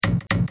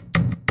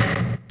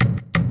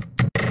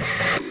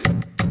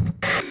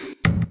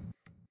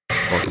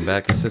Welcome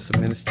back to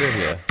System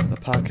Administrivia, a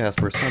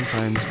podcast where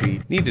sometimes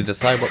we need to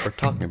decide what we're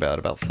talking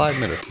about 5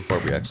 minutes before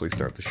we actually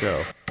start the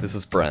show. This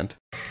is Brent.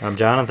 I'm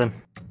Jonathan.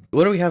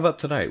 What do we have up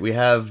tonight? We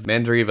have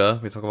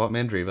Mandriva. We talk about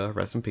Mandriva,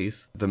 rest in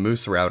peace. The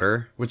Moose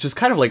Router, which is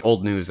kind of like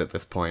old news at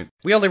this point.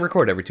 We only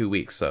record every 2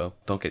 weeks, so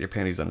don't get your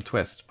panties in a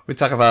twist. We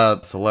talk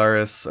about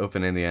Solaris,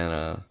 Open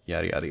Indiana,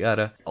 yada yada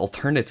yada.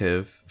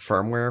 Alternative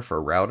firmware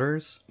for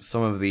routers.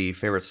 Some of the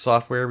favorite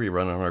software we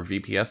run on our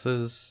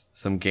VPSs.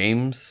 Some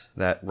games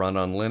that run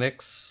on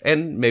Linux.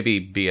 And maybe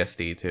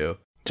BSD too.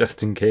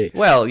 Just in case.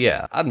 Well,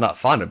 yeah, I'm not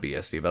fond of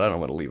BSD, but I don't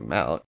want to leave them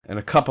out. And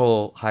a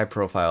couple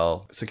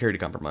high-profile security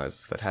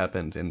compromises that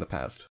happened in the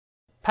past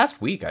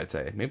week, I'd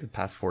say. Maybe the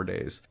past 4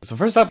 days. So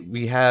first up,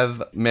 we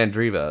have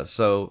Mandriva.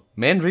 So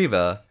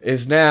Mandriva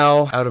is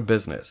now out of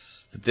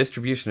business. The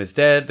distribution is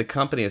dead. The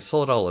company has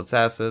sold all its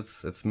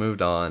assets. It's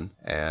moved on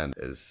and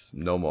is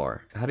no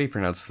more. How do you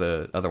pronounce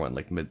the other one?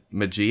 Like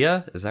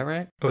Magia? Is that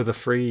right? Oh, the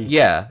free...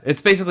 Yeah,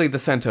 it's basically the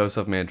CentOS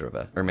of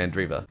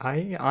Mandriva.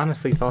 I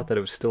honestly thought that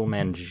it was still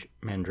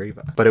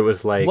Mandriva. But it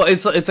was like... Well,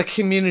 it's a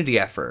community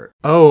effort.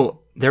 Oh,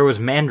 there was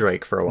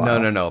Mandrake for a while.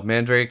 No.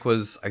 Mandrake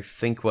was, I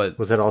think, what...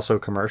 Was it also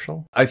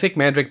commercial? I think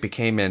Mandrake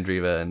became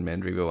Mandriva, and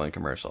Mandriva went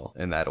commercial,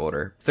 in that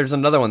order. There's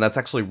another one that's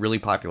actually really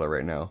popular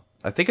right now.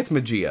 I think it's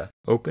Magia.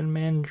 Open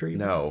Mandriva?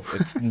 No,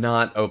 it's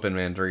not Open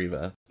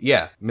Mandriva.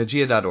 Yeah,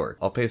 Magia.org.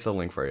 I'll paste the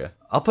link for you.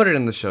 I'll put it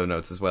in the show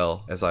notes as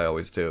well, as I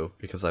always do,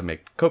 because I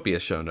make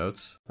copious show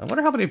notes. I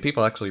wonder how many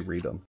people actually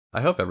read them. I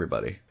hope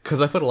everybody,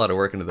 because I put a lot of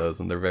work into those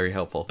and they're very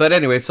helpful. But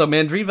anyway, so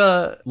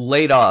Mandriva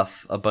laid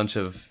off a bunch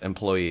of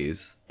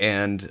employees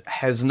and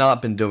has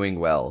not been doing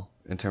well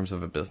in terms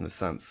of a business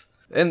sense.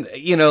 And,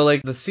 you know,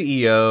 like, the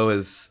CEO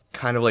is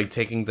kind of, like,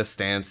 taking the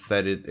stance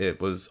that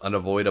it was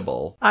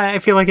unavoidable. I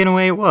feel like in a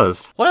way it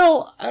was.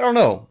 Well, I don't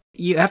know.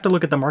 You have to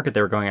look at the market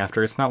they were going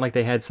after. It's not like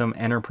they had some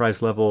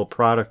enterprise-level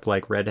product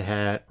like Red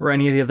Hat or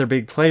any of the other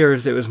big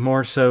players. It was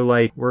more so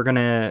like, we're going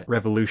to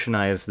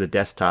revolutionize the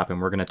desktop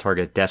and we're going to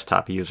target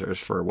desktop users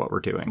for what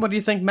we're doing. What do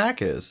you think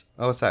Mac is?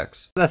 OS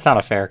X. That's not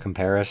a fair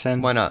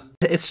comparison. Why not?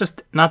 It's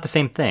just not the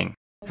same thing.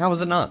 How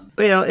is it not?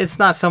 Well, it's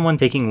not someone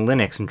taking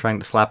Linux and trying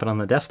to slap it on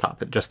the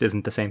desktop. It just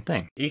isn't the same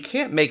thing. You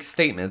can't make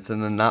statements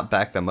and then not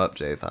back them up,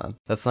 Jthan.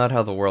 That's not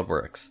how the world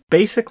works.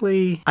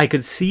 Basically, I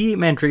could see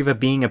Mandriva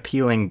being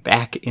appealing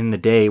back in the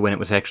day when it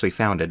was actually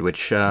founded,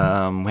 which,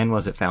 when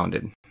was it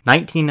founded?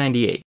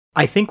 1998.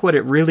 I think what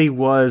it really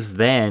was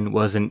then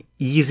was an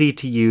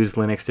easy-to-use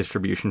Linux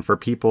distribution for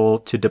people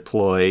to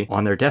deploy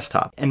on their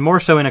desktop. And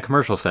more so in a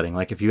commercial setting,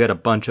 like if you had a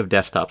bunch of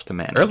desktops to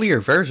manage. Earlier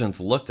versions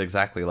looked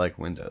exactly like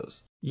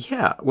Windows.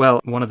 Yeah, well,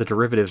 one of the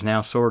derivatives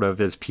now sort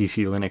of is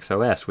PC Linux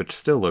OS, which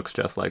still looks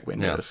just like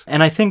Windows. Yeah.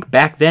 And I think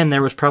back then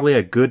there was probably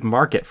a good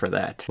market for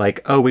that.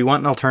 Like, oh, we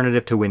want an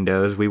alternative to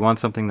Windows. We want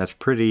something that's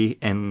pretty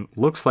and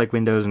looks like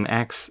Windows and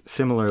acts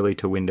similarly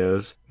to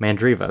Windows.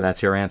 Mandriva,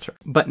 that's your answer.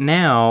 But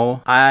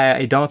now,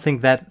 I don't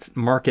think that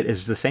market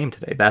is the same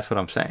today. That's what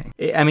I'm saying.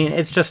 I mean,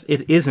 it's just,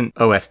 it isn't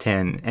OS X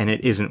and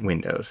it isn't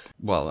Windows.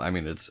 Well, I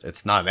mean,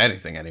 it's not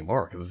anything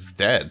anymore because it's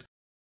dead.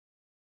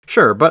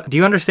 Sure, but do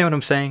you understand what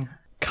I'm saying?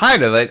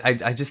 Kind of.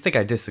 I just think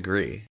I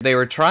disagree. They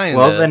were trying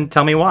Well, then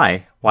tell me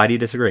why. Why do you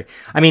disagree?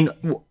 I mean,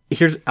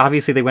 here's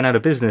obviously they went out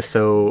of business,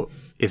 so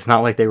it's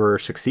not like they were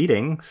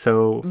succeeding,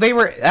 so... They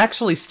were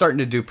actually starting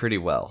to do pretty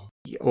well.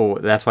 Oh,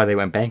 that's why they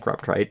went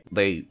bankrupt, right?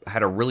 They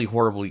had a really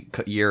horrible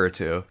year or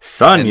two.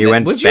 Son, you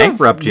went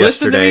bankrupt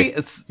yesterday.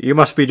 You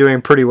must be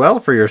doing pretty well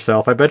for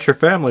yourself. I bet your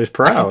family's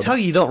proud. I can tell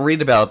you don't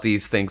read about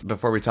these things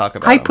before we talk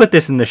about them. I put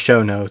this in the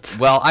show notes.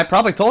 Well, I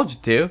probably told you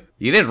to.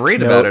 You didn't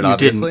read about it,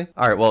 obviously. Didn't.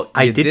 All right, well,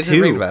 I you did didn't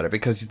read about it,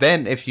 because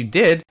then, if you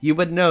did, you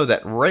would know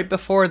that right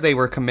before they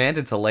were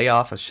commanded to lay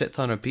off a shit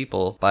ton of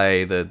people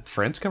by the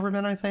French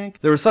government, I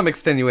think, there were some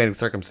extenuating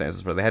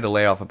circumstances where they had to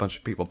lay off a bunch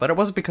of people, but it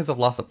wasn't because of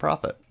loss of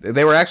profit.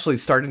 They were actually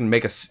starting to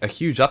make a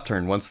huge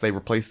upturn once they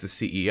replaced the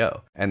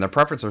CEO, and their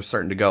profits were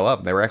starting to go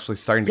up. They were actually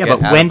starting to get out of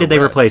the Yeah, but when did they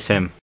replace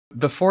him?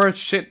 Before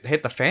shit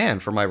hit the fan,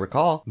 from my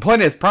recall. The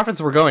point is,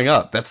 profits were going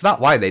up. That's not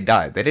why they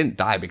died. They didn't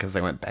die because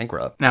they went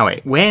bankrupt. Now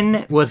wait,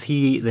 when was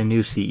he the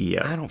new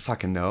CEO? I don't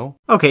fucking know.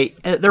 Okay,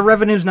 their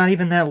revenue's not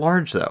even that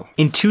large, though.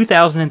 In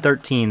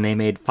 2013, they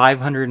made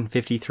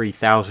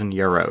 553,000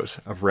 euros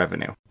of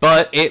revenue.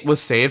 But it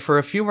was saved for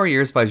a few more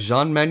years by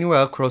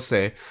Jean-Manuel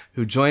Crosset,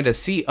 who joined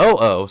as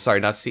COO, sorry,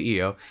 not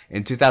CEO,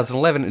 in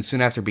 2011 and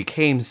soon after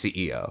became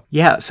CEO.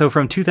 Yeah, so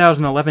from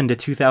 2011 to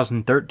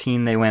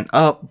 2013, they went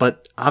up,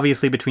 but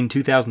obviously between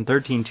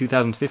 2013 and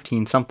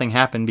 2015, something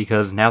happened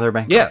because now they're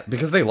bankrupt. Yeah,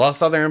 because they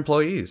lost all their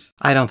employees.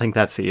 I don't think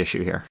that's the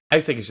issue here. I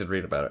think you should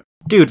read about it.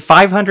 Dude,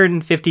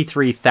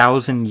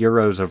 553,000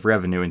 euros of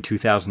revenue in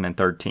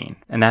 2013,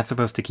 and that's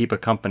supposed to keep a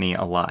company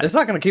alive. It's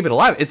not going to keep it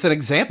alive. It's an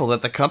example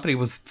that the company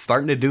was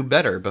starting to do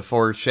better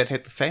before shit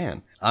hit the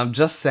fan. I'm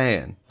just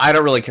saying. I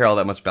don't really care all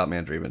that much about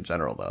Mandriva in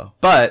general, though.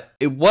 But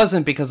it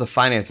wasn't because of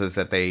finances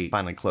that they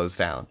finally closed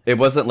down. It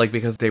wasn't like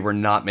because they were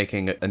not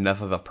making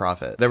enough of a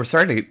profit. They were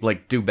starting to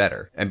like do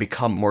better and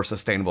become more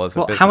sustainable as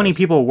a business. How many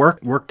people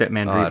worked at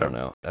Mandriva? I don't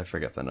know. I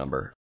forget the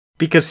number.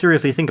 Because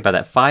seriously, think about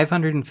that.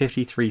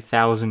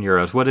 553,000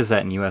 euros. What is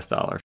that in US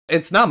dollars?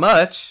 It's not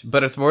much,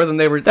 but it's more than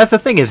they were... That's the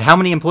thing, is how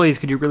many employees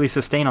could you really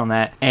sustain on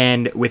that?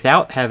 And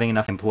without having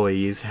enough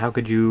employees, how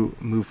could you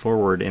move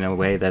forward in a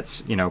way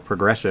that's,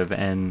 progressive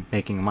and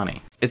making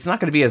money? It's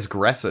not going to be as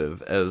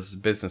aggressive as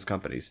business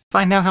companies.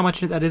 Find out how much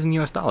that is in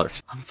US dollars.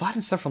 I'm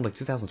finding stuff from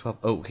 2012.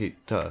 Oh, okay,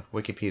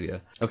 Wikipedia.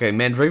 Okay,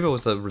 Mandriva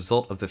was a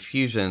result of the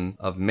fusion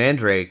of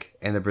Mandrake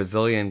and the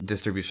Brazilian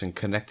distribution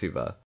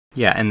Connectiva.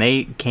 Yeah, and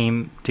they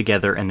came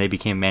together and they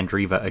became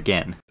Mandriva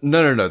again.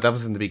 No, that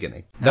was in the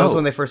beginning. That was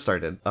when they first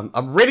started.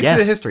 I'm ready for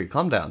the history.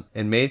 Calm down.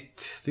 In May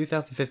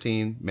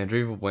 2015,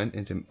 Mandriva went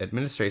into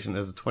administration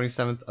as the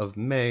 27th of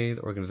May.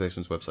 The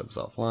organization's website was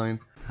offline.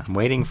 I'm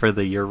waiting for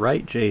the "you're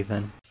right,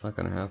 Jthan." It's not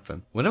gonna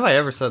happen. When have I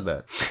ever said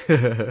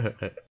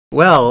that?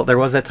 Well, there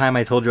was that time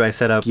I told you I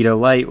set up Keto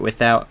Light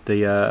without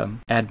the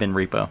admin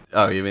repo.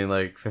 Oh, you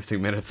mean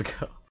 15 minutes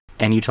ago?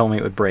 And you told me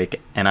it would break,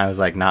 and I was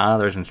like, nah,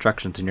 there's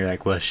instructions. And you're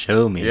like, well,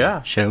 show me.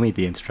 Yeah. Show me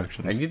the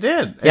instructions. And you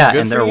did.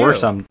 And there were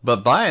some.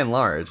 But by and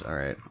large, all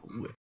right.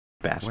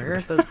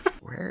 Bastard.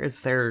 Where is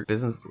there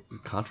business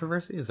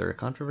controversy? Is there a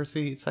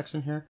controversy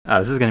section here? Oh,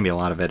 this is going to be a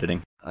lot of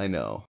editing. I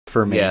know.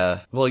 For me. Yeah.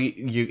 Well,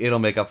 it'll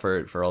make up for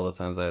it for all the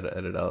times I had to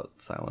edit out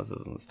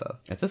silences and stuff.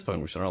 At this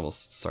point, we should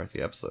almost start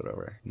the episode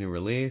over. New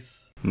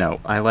release.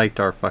 No, I liked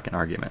our fucking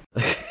argument.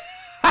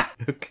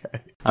 Okay.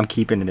 I'm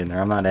keeping it in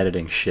there. I'm not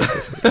editing shit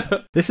this week.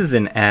 This is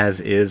an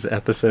as-is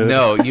episode.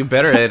 No, you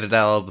better edit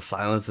out all the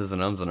silences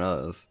and ums and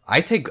uhs.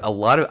 I put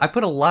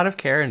a lot of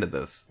care into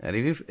this. And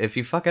if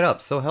you fuck it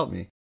up, so help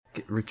me.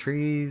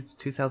 Retrieved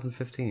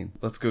 2015.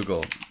 Let's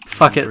Google.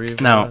 Fuck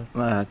it. No.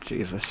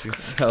 Jesus.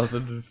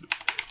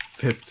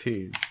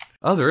 2015.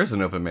 Oh, there is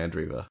an open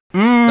Mandriva.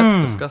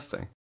 That's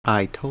disgusting.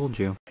 I told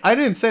you. I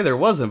didn't say there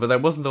wasn't, but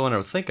that wasn't the one I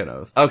was thinking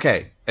of.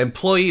 Okay,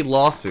 employee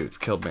lawsuits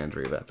killed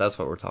Mandriva. That's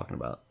what we're talking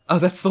about. Oh,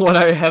 that's the one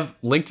I have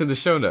linked in the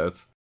show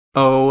notes.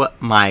 Oh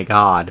my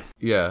god.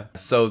 Yeah,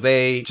 so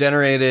they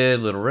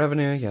generated little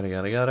revenue, yada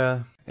yada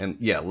yada,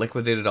 and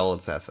liquidated all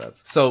its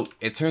assets. So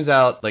it turns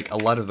out a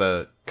lot of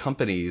the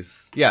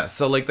companies,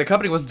 the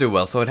company wasn't doing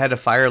well, so it had to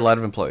fire a lot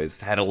of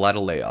employees, had a lot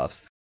of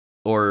layoffs.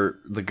 Or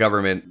the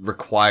government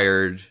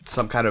required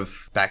some kind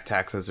of back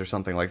taxes or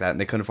something like that, and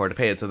they couldn't afford to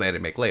pay it, so they had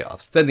to make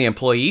layoffs. Then the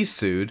employees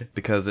sued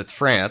because it's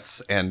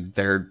France, and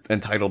they're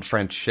entitled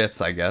French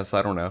shits, I guess.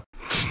 I don't know.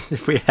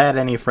 If we had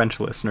any French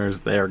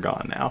listeners, they're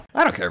gone now.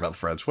 I don't care about the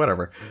French,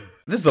 whatever.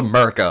 This is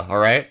America, all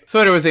right?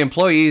 So anyways, the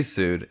employees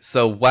sued.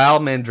 So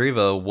while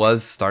Mandriva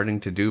was starting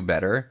to do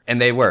better,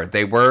 and they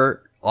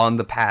were on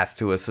the path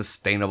to a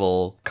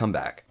sustainable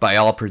comeback by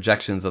all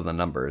projections of the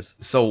numbers.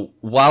 So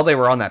while they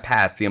were on that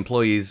path, the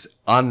employees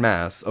en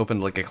masse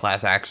opened a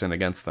class action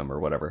against them or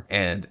whatever,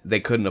 and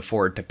they couldn't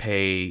afford to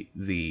pay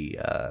the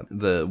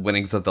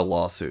winnings of the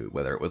lawsuit,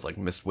 whether it was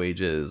missed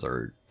wages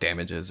or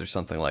damages or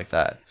something like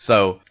that.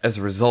 So as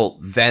a result,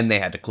 then they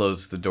had to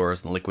close the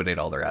doors and liquidate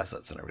all their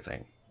assets and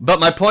everything.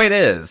 But my point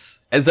is,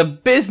 as a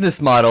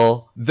business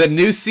model, the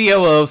new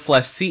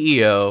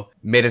COO/CEO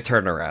made a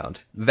turnaround.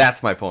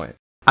 That's my point.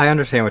 I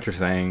understand what you're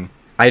saying.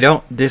 I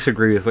don't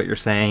disagree with what you're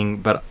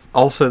saying, but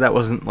also that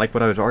wasn't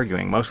what I was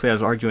arguing. Mostly I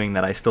was arguing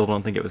that I still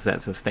don't think it was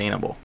that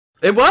sustainable.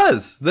 It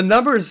was. The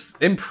numbers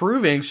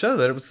improving show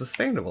that it was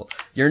sustainable.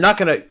 You're not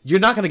gonna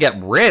get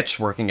rich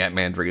working at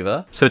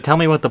Mandriva. So tell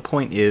me what the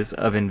point is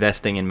of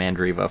investing in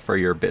Mandriva for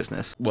your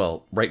business.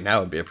 Well, right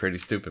now it'd be a pretty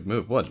stupid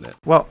move, wouldn't it?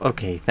 Well,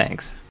 okay,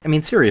 thanks. I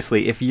mean,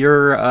 seriously, if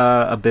you're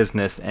a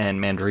business and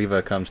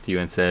Mandriva comes to you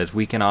and says,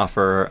 we can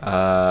offer...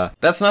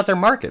 That's not their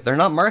market. They're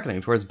not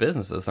marketing towards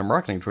businesses. They're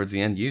marketing towards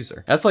the end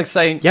user. That's like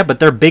saying... Yeah, but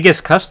their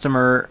biggest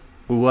customer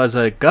was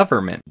a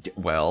government.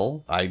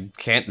 Well, I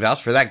can't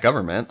vouch for that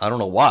government. I don't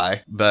know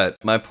why. But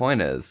my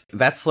point is,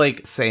 that's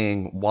like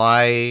saying,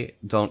 why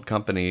don't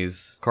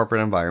companies,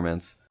 corporate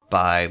environments,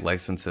 buy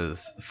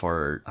licenses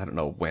for, I don't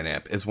know,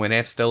 Winamp? Is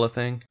Winamp still a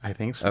thing? I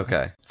think so.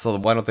 Okay. So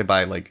why don't they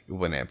buy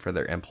Winamp for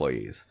their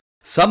employees?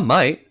 Some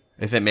might,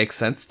 if it makes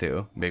sense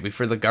to. Maybe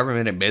for the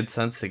government it made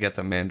sense to get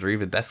the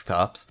Mandriva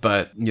desktops.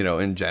 But,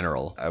 in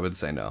general, I would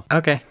say no.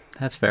 Okay,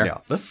 that's fair. Yeah,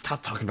 let's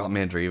stop talking about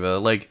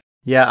Mandriva.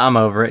 Yeah, I'm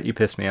over it. You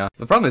pissed me off.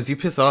 The problem is you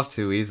piss off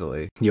too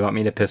easily. You want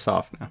me to piss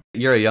off now?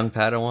 You're a young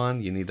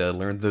Padawan. You need to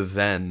learn the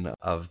zen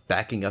of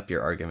backing up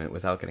your argument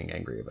without getting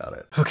angry about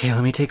it. Okay,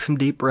 let me take some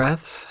deep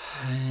breaths.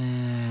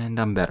 And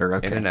I'm better,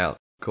 okay. In and out.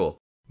 Cool.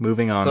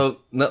 Moving on.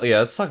 So,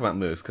 let's talk about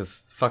Moose,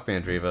 because fuck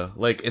Mandriva.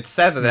 It's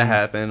sad that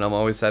happened. I'm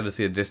always sad to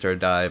see a distro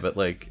die, but,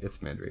 it's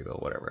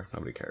Mandriva, whatever.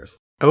 Nobody cares.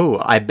 Oh,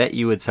 I bet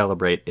you would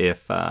celebrate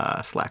if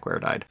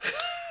Slackware died.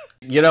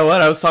 You know what?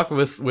 I was talking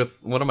with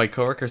one of my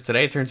coworkers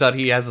today. It turns out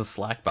he has a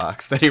Slack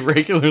box that he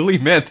regularly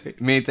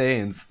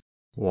maintains.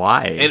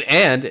 Why?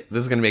 And this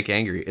is going to make you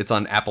angry. It's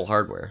on Apple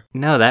hardware.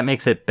 No, that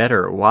makes it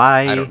better.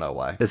 Why? I don't know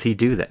why. Does he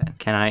do that?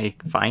 Can I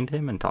find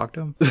him and talk to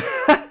him?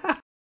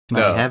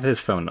 No. I have his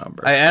phone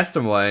number. I asked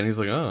him why, and he's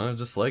like, oh, I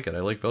just like it.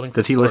 I like building.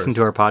 Does he listen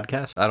to our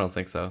podcast? I don't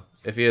think so.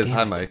 If he is,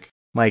 hi, Mike.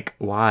 Like,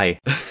 why?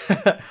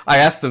 I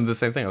asked him the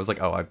same thing. I was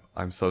like, oh,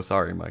 I'm so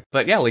sorry, Mike.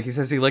 But yeah, like he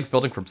says he likes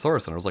building from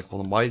source. And I was like,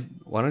 well, then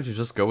why don't you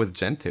just go with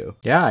Gen 2?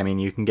 Yeah, I mean,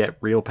 you can get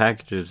real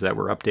packages that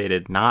were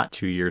updated not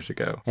 2 years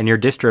ago. And your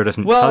distro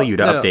doesn't tell you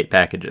to update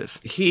packages.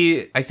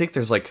 I think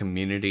there's like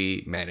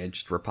community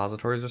managed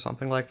repositories or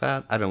something like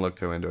that. I didn't look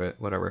too into it.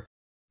 Whatever.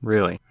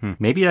 Really?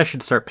 Maybe I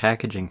should start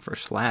packaging for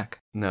Slack.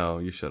 No,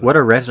 you shouldn't. What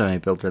a resume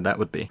builder that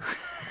would be.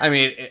 I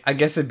mean, I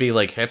guess it'd be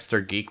like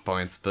hipster geek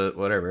points, but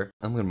whatever.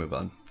 I'm gonna move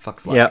on. Fuck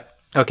Slack. Yep.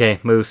 Okay,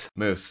 Moose.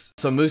 Moose.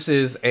 So Moose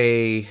is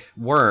a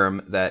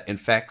worm that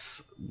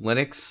infects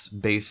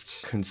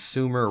Linux-based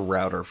consumer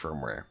router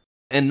firmware.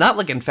 And not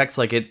like infects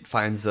like it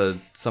finds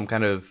some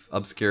kind of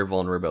obscure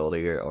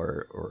vulnerability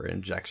or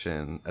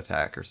injection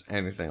attack or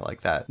anything like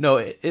that. No,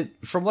 it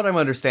from what I'm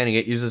understanding,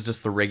 it uses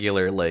just the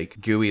regular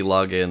like GUI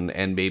login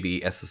and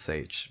maybe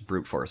SSH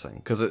brute forcing.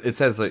 Because it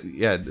says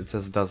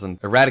it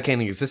doesn't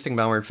eradicating existing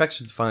malware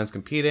infections, finds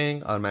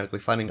competing, automatically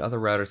finding other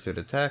routers to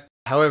detect.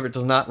 However, it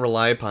does not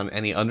rely upon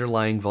any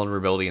underlying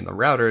vulnerability in the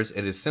routers.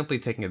 It is simply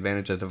taking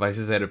advantage of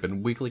devices that have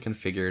been weakly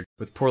configured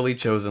with poorly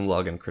chosen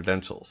login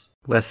credentials.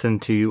 Lesson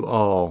to you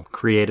all.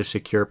 Create a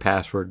secure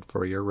password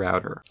for your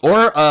router.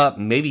 Or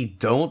maybe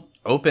don't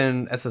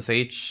open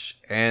SSH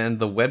and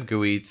the web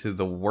GUI to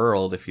the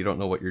world if you don't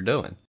know what you're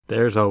doing.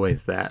 There's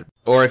always that.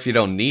 Or if you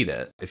don't need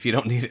it. If you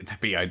don't need it,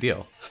 that'd be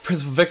ideal.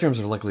 Principal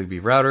victims are likely to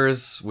be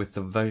routers with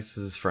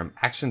devices from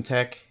Action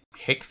Tech,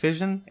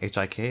 Hikvision,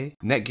 HIK,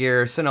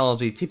 Netgear,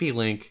 Synology,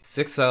 TP-Link,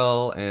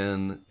 Zixel,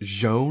 and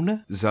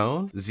Zhone,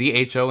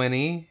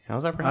 Z-H-O-N-E.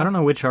 How's that pronounced? I don't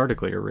know which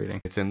article you're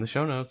reading. It's in the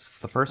show notes. It's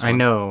the first one. I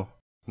know.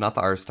 Not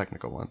the Ars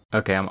Technica one.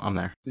 Okay, I'm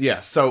there.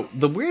 Yeah, so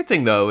the weird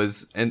thing, though,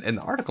 is, and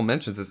the article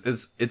mentions this,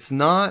 is it's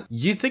not,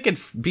 you'd think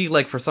it'd be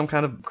like for some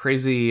kind of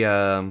crazy,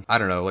 I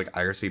don't know, like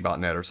IRC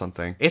botnet or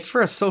something. It's for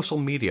a social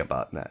media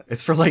botnet.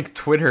 It's for like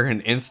Twitter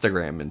and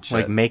Instagram and shit.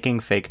 Like making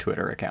fake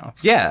Twitter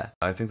accounts. Yeah,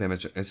 I think they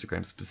mentioned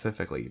Instagram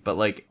specifically, but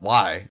like,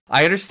 why?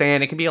 I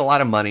understand it can be a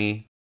lot of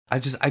money.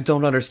 I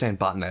don't understand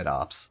botnet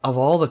ops. Of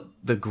all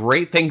the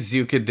great things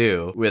you could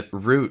do with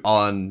root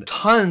on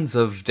tons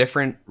of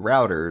different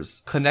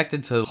routers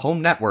connected to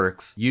home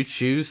networks, you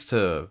choose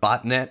to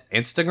botnet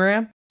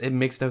Instagram? It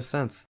makes no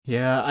sense.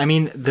 Yeah, I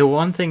mean, the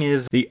one thing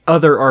is, the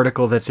other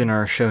article that's in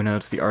our show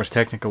notes, the Ars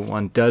Technica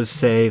one, does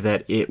say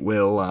that it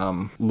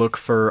will look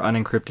for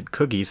unencrypted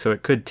cookies, so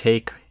it could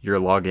take your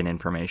login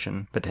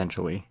information,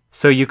 potentially.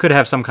 So you could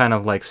have some kind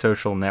of, like,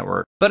 social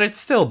network. But it's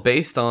still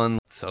based on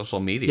social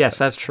media. Yes,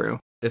 that's true.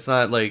 It's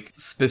not like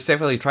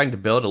specifically trying to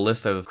build a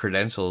list of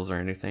credentials or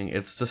anything.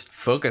 It's just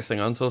focusing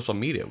on social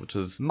media, which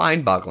is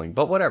mind-boggling,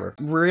 but whatever.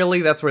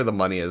 Really, that's where the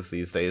money is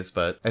these days.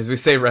 But as we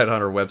say right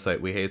on our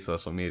website, we hate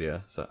social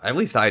media. So at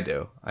least I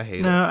do. I hate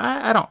it. No,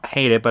 I don't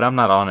hate it, but I'm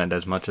not on it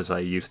as much as I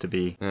used to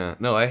be. Yeah,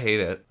 no, I hate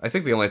it. I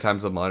think the only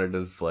times I'm on it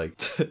is like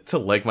to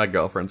like my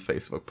girlfriend's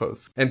Facebook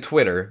posts. And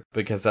Twitter,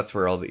 because that's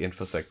where all the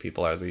InfoSec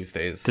people are these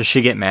days. Does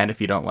she get mad if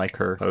you don't like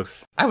her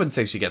posts? I wouldn't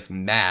say she gets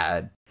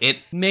mad. It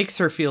makes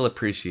her feel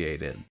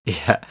appreciated.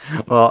 Yeah.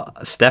 Well,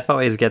 Steph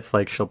always gets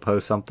like, she'll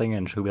post something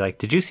and she'll be like,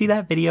 did you see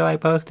that video I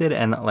posted?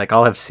 And like,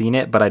 I'll have seen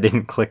it, but I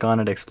didn't click on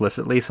it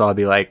explicitly. So I'll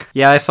be like,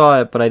 yeah, I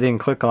saw it, but I didn't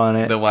click on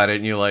it. Then why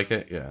didn't you like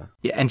it? Yeah.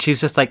 Yeah. And she's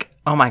just like,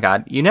 oh my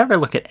God, you never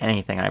look at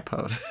anything I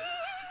post.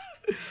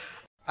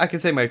 I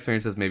could say my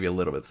experience is maybe a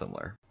little bit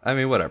similar. I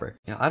mean, whatever.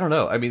 Yeah, I don't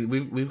know. I mean,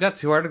 we've got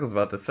 2 articles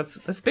about this.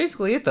 That's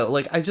basically it, though.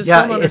 Like, I just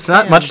don't understand. It's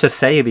not much to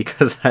say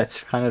because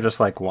that's kind of just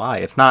like, why?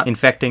 It's not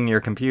infecting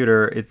your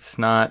computer. It's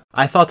not...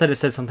 I thought that it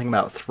said something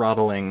about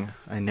throttling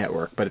a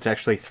network, but it's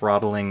actually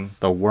throttling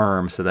the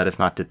worm so that it's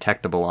not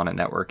detectable on a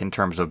network in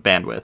terms of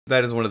bandwidth.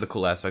 That is one of the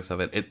cool aspects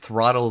of it. It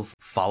throttles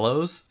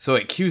follows, so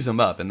it queues them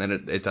up, and then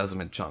it does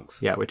them in chunks.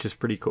 Yeah, which is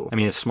pretty cool. I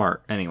mean, it's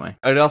smart, anyway.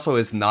 It also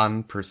is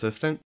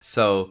non-persistent,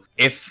 so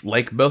if,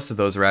 like most of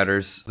those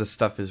routers, the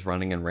stuff is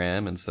running in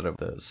RAM instead of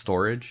the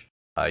storage,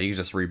 you can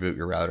just reboot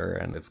your router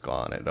and it's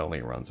gone. It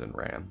only runs in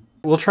RAM.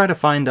 We'll try to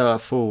find a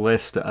full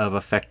list of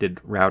affected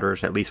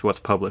routers, at least what's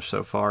published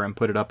so far, and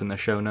put it up in the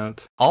show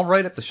notes. I'll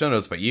write up the show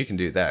notes, but you can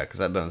do that, because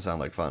that doesn't sound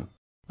like fun.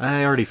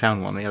 I already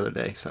found one the other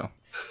day, so...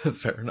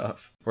 Fair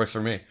enough. Works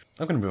for me.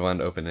 I'm going to move on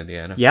to Open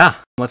Indiana. Yeah,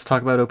 let's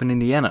talk about Open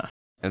Indiana.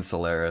 And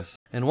Solaris.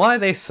 And why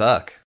they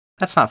suck.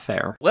 That's not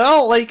fair.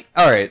 Well, like,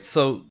 alright,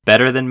 so...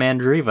 Better than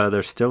Mandriva,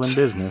 they're still in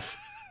business.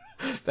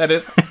 That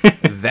is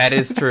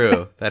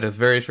true. That is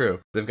very true.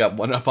 They've got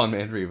one up on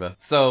Mandriva.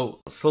 So,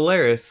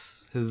 Solaris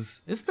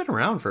it's been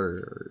around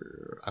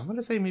for, I'm going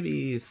to say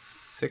maybe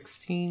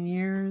 16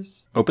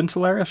 years? Open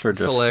Solaris or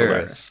just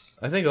Solaris?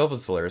 I think Open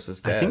Solaris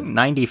is dead. I think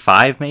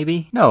 95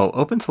 maybe? No,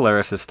 Open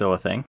Solaris is still a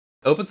thing.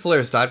 Open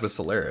Solaris died with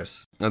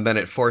Solaris, and then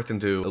it forked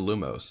into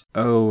Illumos.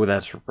 Oh,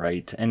 that's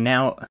right. And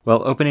now,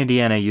 well, Open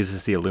Indiana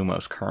uses the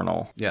Illumos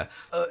kernel. Yeah.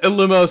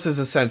 Illumos is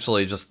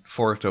essentially just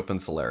forked Open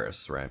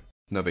Solaris, right?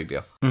 No big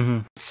deal. Mm-hmm.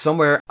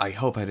 Somewhere, I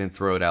hope I didn't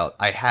throw it out,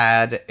 I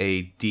had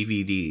a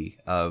DVD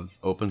of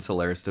Open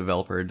Solaris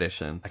Developer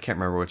Edition. I can't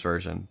remember which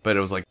version, but it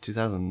was like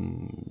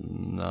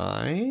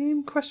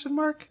 2009 question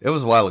mark? It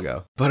was a while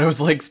ago. But it was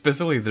like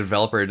specifically the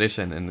Developer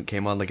Edition, and it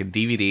came on like a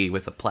DVD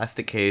with a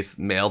plastic case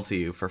mailed to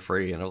you for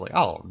free. And I was like,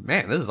 oh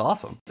man, this is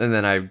awesome. And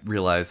then I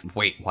realized,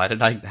 wait, why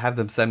did I have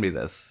them send me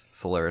this?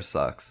 Solaris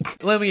sucks.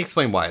 Let me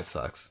explain why it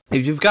sucks.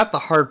 If you've got the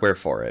hardware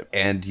for it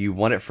and you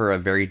want it for a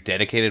very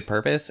dedicated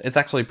purpose, it's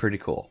actually pretty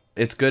cool.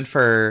 It's good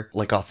for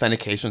like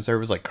authentication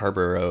servers like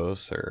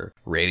Kerberos or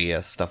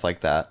Radius, stuff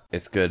like that.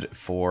 It's good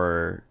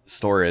for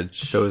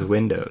storage. So is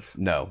Windows.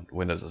 No,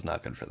 Windows is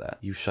not good for that.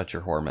 You shut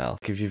your whore mouth.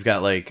 If you've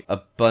got like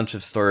a bunch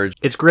of storage.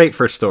 It's great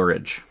for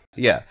storage.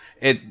 Yeah,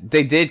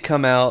 they did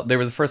come out. They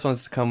were the first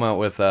ones to come out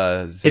with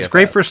ZFS. It's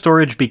great for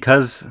storage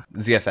because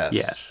ZFS.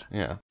 Yes.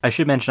 Yeah. I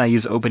should mention I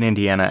use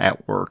OpenIndiana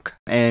at work,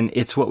 and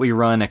it's what we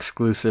run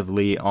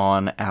exclusively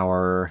on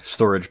our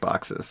storage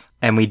boxes.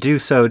 And we do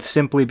so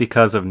simply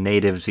because of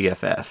native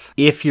ZFS.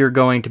 If you're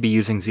going to be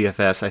using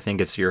ZFS, I think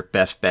it's your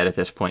best bet at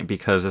this point,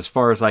 because as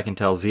far as I can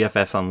tell,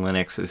 ZFS on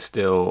Linux is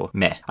still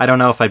meh. I don't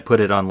know if I'd put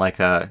it on like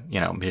a,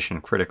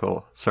 mission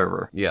critical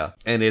server. Yeah,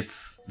 and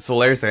it's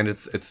Solaris and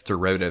its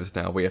derivatives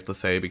now, we have to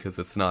say, because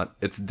it's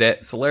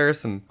dead.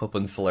 Solaris and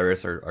Open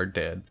Solaris are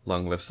dead.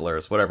 Long live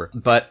Solaris, whatever.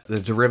 But the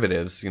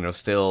derivatives,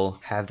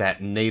 still have that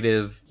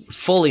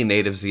fully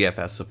native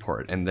ZFS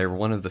support, and they're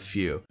one of the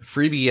few.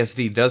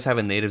 FreeBSD does have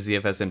a native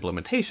ZFS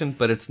implementation,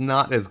 but it's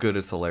not as good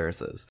as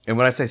Solaris is. And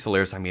when I say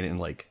Solaris, I mean it in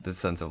like the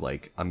sense of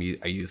like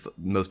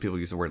most people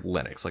use the word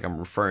Linux. Like I'm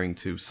referring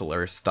to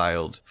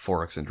Solaris-styled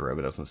forks and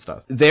derivatives and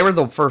stuff. They were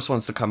the first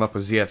ones to come up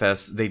with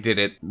ZFS. They did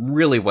it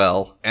really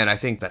well, and I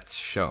think that's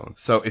shown.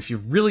 So if you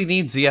really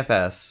need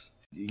ZFS,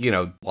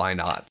 why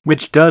not?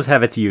 Which does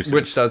have its uses.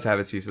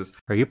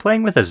 Are you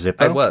playing with a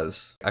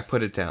Zippo? I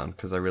put it down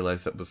because I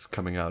realized that was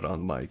coming out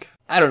on mic.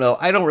 I don't know.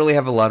 I don't really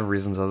have a lot of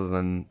reasons other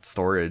than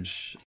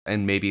storage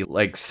and maybe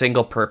like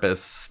single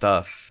purpose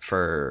stuff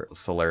for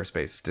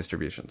Solaris-based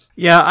distributions.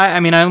 Yeah, I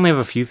mean, I only have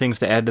a few things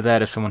to add to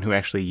that as someone who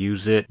actually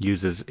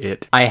uses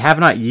it. I have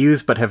not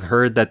used, but have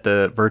heard that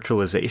the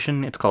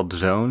virtualization, it's called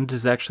Zones,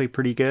 is actually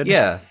pretty good.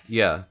 Yeah.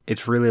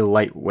 It's really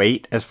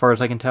lightweight as far as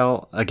I can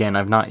tell. Again,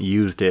 I've not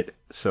used it,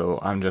 so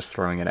I'm just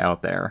throwing it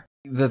out there.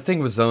 The thing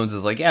with Zones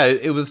is like, yeah,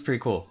 it was pretty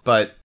cool,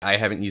 but I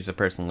haven't used it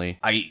personally.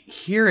 I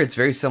hear it's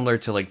very similar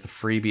to like the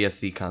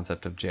FreeBSD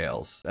concept of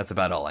jails. That's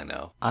about all I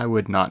know. I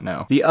would not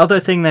know. The other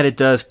thing that it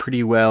does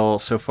pretty well,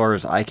 so far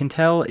as I can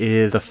tell,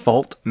 is the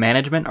fault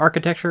management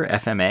architecture,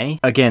 FMA.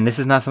 Again, this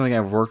is not something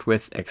I've worked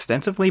with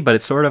extensively, but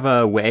it's sort of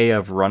a way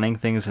of running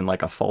things in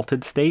like a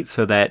faulted state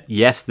so that,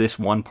 yes, this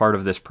one part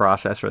of this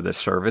process or this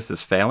service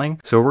is failing.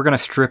 So we're going to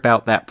strip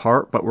out that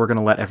part, but we're going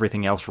to let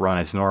everything else run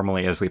as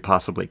normally as we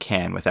possibly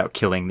can without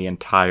killing the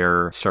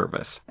entire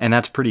service. And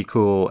that's pretty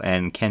cool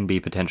and can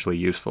be potentially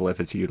useful if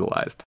it's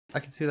utilized.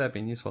 I can see that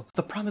being useful.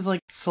 The problem is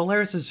like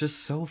Solaris is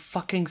just so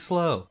fucking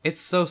slow.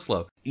 It's so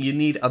slow. You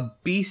need a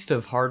beast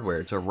of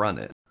hardware to run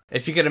it.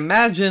 If you could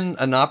imagine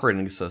an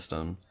operating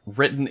system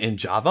written in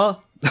Java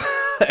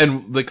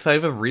and the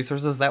type of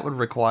resources that would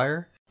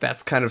require,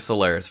 that's kind of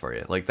Solaris for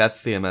you. Like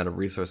that's the amount of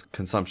resource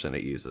consumption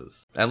it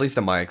uses. At least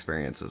in my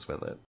experiences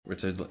with it,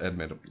 which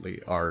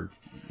admittedly are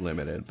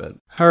limited, but...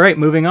 All right,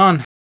 moving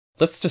on.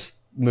 Let's just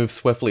move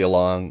swiftly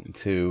along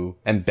to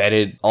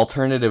embedded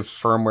alternative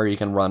firmware you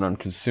can run on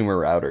consumer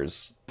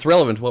routers. It's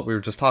relevant to what we were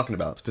just talking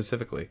about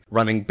specifically,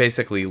 running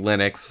basically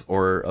Linux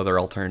or other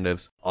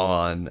alternatives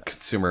on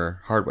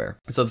consumer hardware.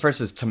 So the first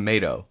is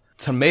Tomato.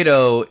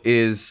 Tomato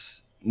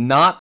is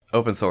not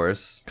open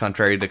source,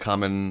 contrary to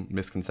common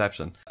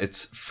misconception.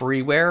 It's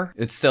freeware.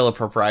 It's still a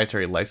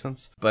proprietary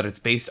license, but it's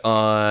based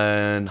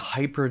on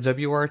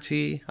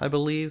HyperWRT, I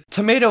believe.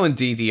 Tomato and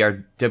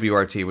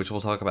DDRWRT, which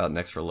we'll talk about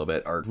next for a little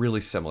bit, are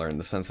really similar in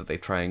the sense that they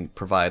try and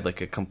provide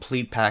like a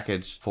complete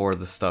package for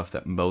the stuff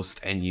that most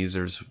end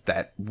users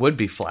that would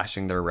be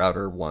flashing their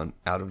router want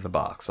out of the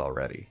box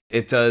already.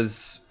 It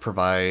does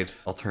provide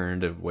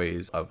alternative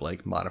ways of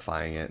like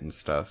modifying it and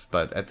stuff,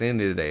 but at the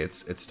end of the day,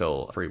 it's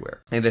still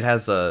freeware. And it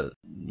has a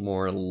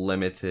more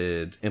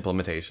limited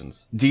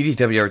implementations.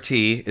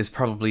 DDWRT is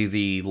probably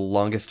the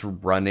longest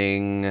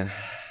running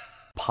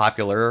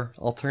popular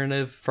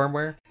alternative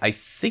firmware. I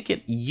think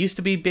it used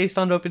to be based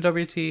on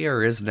OpenWRT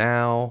or is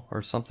now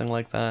or something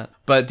like that.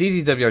 But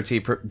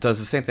DDWRT does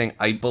the same thing.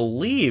 I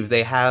believe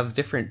they have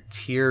different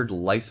tiered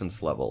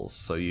license levels,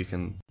 so you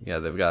can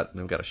they've got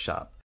a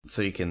shop.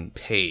 So you can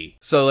pay.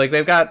 So like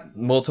they've got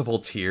multiple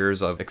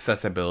tiers of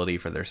accessibility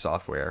for their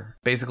software.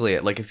 Basically,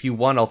 like if you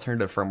want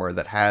alternative firmware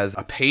that has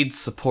a paid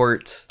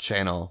support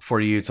channel for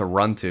you to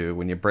run to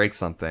when you break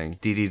something,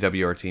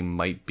 DDWRT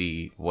might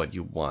be what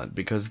you want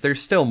because they're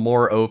still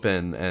more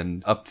open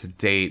and up to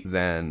date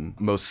than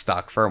most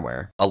stock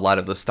firmware. A lot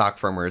of the stock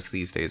firmwares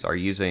these days are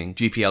using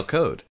GPL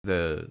code.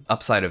 The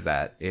upside of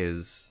that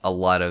is a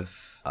lot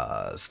of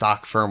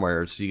stock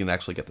firmware, so you can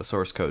actually get the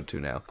source code to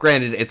now.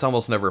 Granted, it's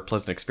almost never a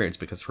pleasant experience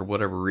because for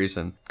whatever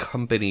reason,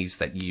 companies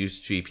that use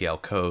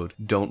GPL code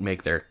don't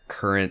make their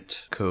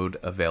current code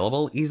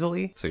available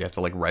easily. So you have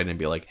to like write and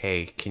be like,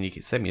 hey, can you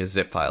send me a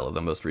zip file of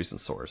the most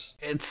recent source?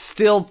 It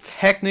still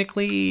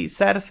technically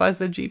satisfies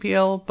the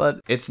GPL,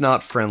 but it's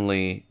not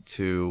friendly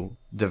to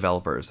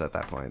developers at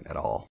that point at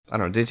all. I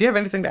don't know. Did you have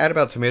anything to add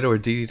about Tomato or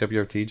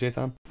DDWRT,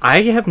 Jthan?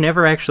 I have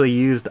never actually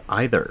used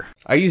either.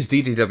 I used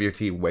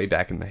DDWRT way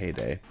back in the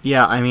heyday.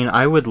 Yeah, I mean,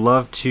 I would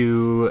love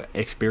to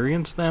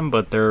experience them,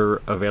 but they're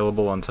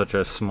available on such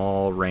a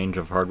small range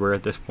of hardware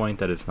at this point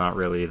that it's not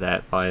really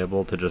that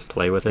viable to just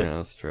play with it. Yeah,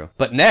 that's true.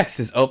 But next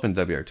is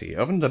OpenWRT.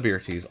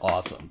 OpenWRT is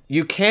awesome.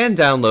 You can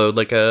download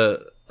like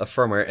a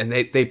firmware, and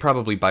they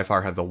probably by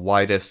far have the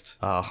widest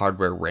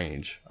hardware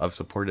range of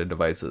supported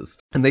devices.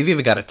 And they've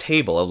even got a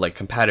table of like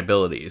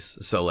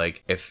compatibilities. So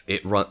like if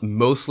it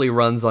mostly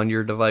runs on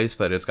your device,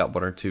 but it's got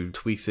one or two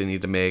tweaks you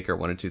need to make, or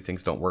one or two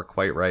things don't work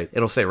quite right,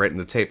 it'll say right in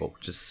the table,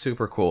 which is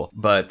super cool.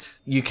 But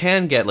you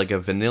can get like a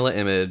vanilla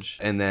image,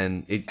 and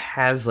then it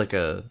has like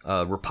a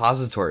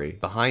repository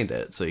behind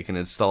it, so you can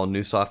install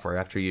new software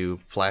after you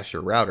flash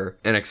your router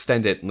and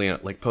extend it, you know,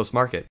 like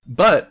post-market.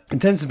 But it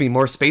tends to be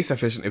more space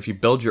efficient if you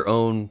build your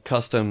own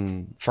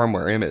custom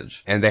firmware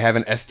image, and they have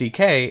an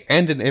SDK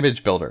and an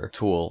image builder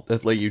tool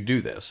that let you do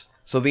this.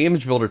 So the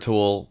image builder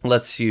tool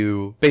lets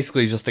you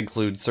basically just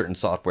include certain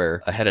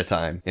software ahead of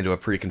time into a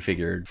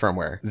pre-configured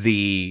firmware.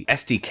 The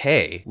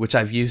SDK, which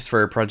I've used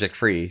for Project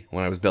Free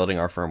when I was building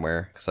our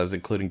firmware, because I was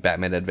including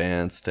Batman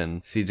Advanced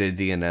and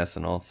CJDNS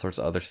and all sorts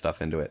of other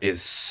stuff into it,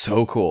 is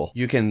so cool.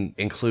 You can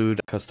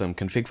include custom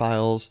config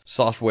files,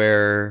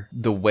 software,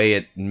 the way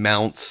it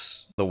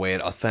mounts, the way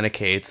it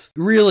authenticates,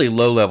 really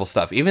low-level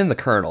stuff. Even the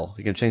kernel,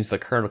 you can change the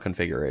kernel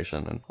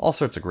configuration and all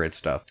sorts of great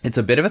stuff. It's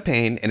a bit of a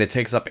pain, and it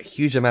takes up a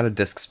huge amount of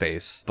disk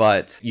space,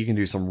 but you can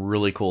do some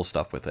really cool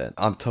stuff with it.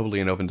 I'm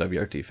totally an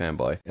OpenWRT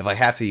fanboy. If I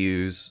have to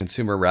use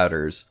consumer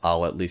routers,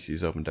 I'll at least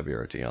use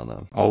OpenWRT on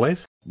them.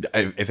 Always?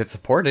 If it's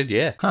supported,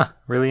 yeah. Huh,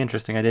 really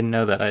interesting. I didn't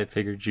know that. I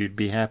figured you'd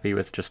be happy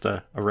with just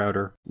a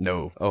router.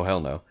 No. Oh,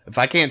 hell no. If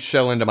I can't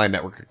show into my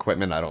network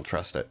equipment, I don't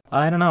trust it.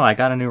 I don't know. I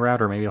got a new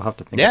router. Maybe I'll have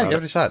to think about it. Yeah,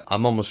 give it a shot.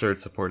 I'm almost sure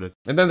it's supported.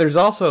 And then there's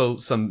also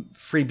some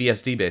free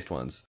BSD-based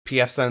ones.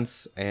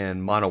 pfSense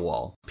and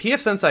MonoWall.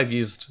 pfSense I've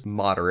used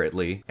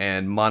moderately,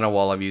 and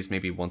MonoWall I've used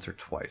maybe once or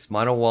twice.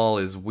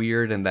 MonoWall is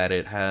weird in that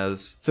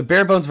it's a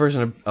bare-bones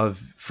version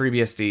of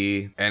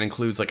FreeBSD and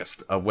includes like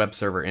a web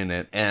server in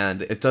it,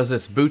 and it does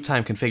its boot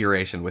time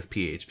configuration with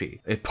PHP.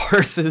 It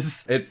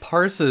parses.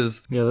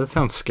 Yeah, that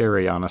sounds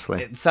scary,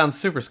 honestly. It sounds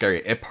super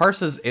scary. It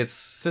parses its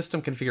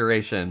system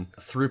configuration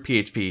through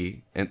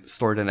PHP and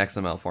stored in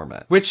XML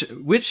format, which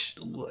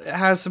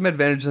has some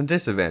advantages and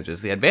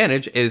disadvantages. The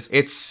advantage is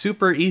it's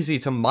super easy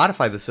to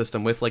modify the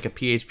system with like a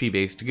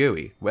PHP-based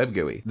GUI, web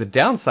GUI. The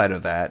downside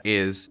of that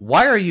is,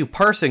 why are you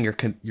parsing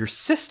your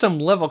system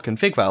level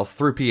config files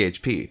through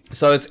PHP?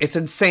 So it's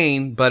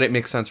insane, but it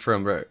makes sense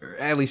from,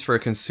 at least for a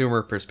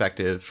consumer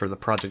perspective, for the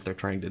project they're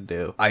trying to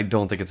do. I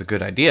don't think it's a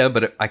good idea,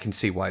 but I can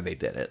see why they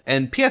did it.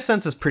 And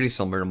pfSense is pretty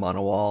similar to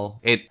MonoWall.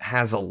 It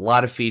has a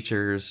lot of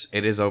features.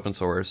 It is open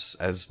source,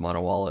 as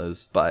MonoWall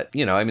is. But,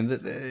 you know, I mean,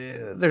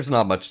 there's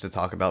not much to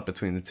talk about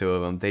between the two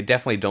of them. They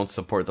definitely don't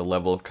support the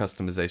level of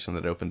customization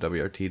that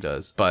OpenWRT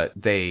does, but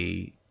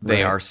they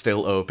are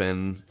still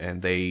open,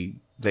 and they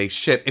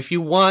ship. If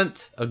you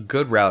want a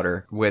good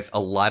router with a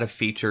lot of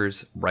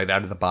features right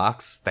out of the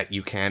box that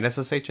you can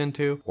SSH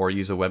into or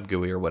use a web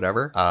GUI or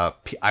whatever,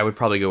 I would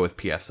probably go with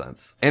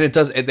pfSense. And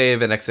they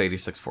have an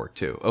x86 port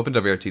too.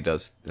 OpenWRT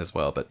does as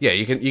well, but yeah,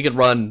 you can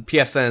run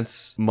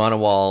pfSense,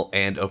 MonoWall,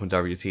 and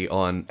OpenWRT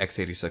on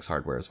x86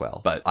 hardware as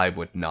well. But I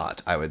would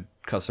not. I would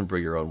custom brew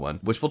your own one,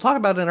 which we'll talk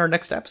about in our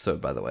next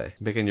episode, by the way.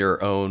 Making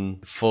your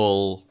own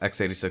full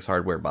x86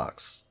 hardware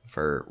box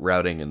for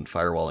routing and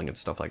firewalling and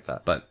stuff like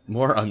that. But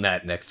more on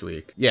that next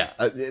week. Yeah,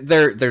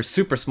 they're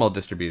super small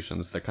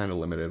distributions. They're kind of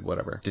limited,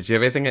 whatever. Did you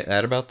have anything to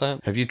add about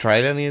that? Have you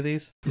tried any of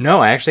these? No,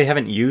 I actually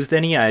haven't used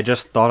any. I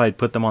just thought I'd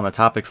put them on the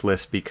topics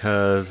list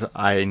because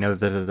I know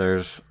that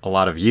there's a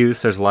lot of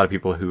use. There's a lot of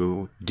people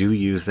who do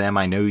use them.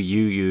 I know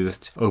you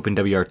used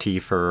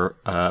OpenWRT for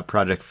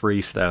Project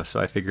Free stuff, so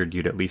I figured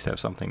you'd at least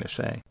have something to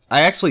say.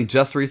 I actually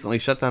just recently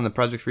shut down the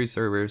Project Free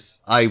servers.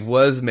 I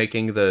was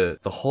making the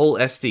whole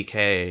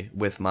SDK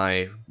with my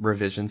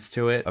revisions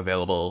to it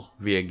available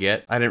via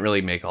Git. I didn't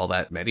really make all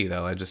that many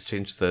though. I just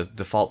changed the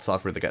default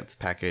software that gets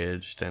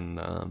packaged and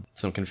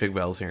some config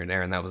files here and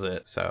there, and that was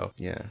it. So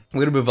yeah, I'm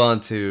gonna move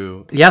on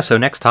to so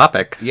next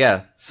topic.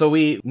 Yeah, so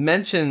we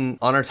mentioned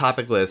on our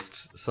topic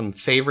list some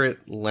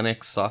favorite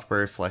Linux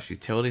software /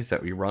 utilities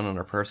that we run on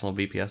our personal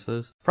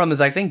VPSs. Problem is,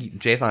 I think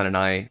Jthan and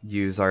I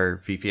use our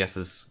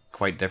VPSs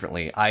quite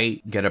differently.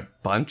 I get a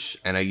bunch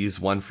and I use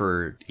one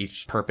for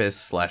each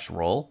purpose /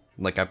 role.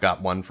 Like I've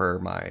got one for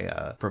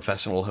my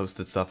professional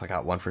hosted stuff. I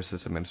got one for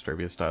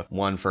sysadministrative stuff.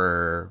 One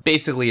for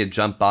basically a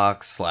jump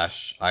box /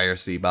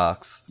 IRC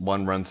box.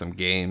 One runs some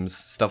games,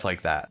 stuff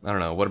like that. I don't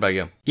know. What about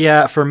you?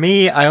 Yeah, for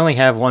me, I only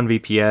have one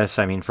VPS.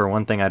 I mean, for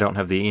one thing, I don't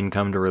have the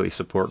income to really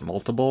support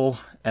multiple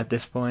at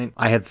this point.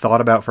 I had thought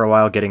about for a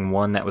while getting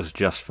one that was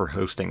just for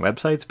hosting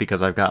websites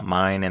because I've got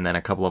mine and then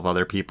a couple of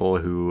other people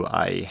who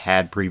I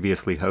had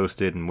previously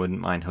hosted and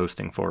wouldn't mind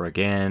hosting for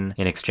again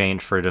in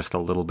exchange for just a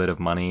little bit of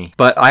money.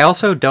 But I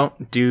also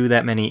don't do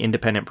that many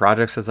independent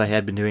projects as I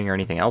had been doing or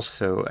anything else.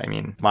 So, I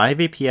mean, my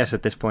VPS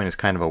at this point is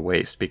kind of a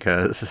waste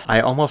because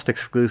I almost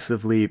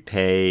exclusively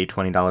pay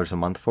 $20 a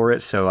month for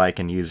it so I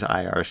can use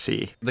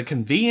IRC. The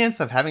convenience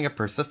of having a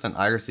persistent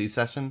IRC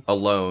session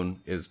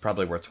alone is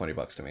probably worth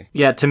 $20 to me.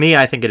 Yeah, to me,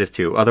 I think it is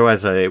too.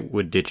 Otherwise, I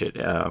would ditch it.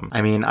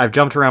 I mean, I've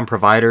jumped around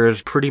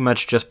providers pretty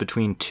much just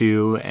between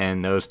two,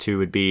 and those two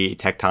would be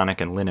Tectonic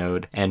and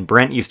Linode. And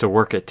Brent used to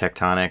work at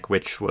Tectonic,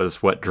 which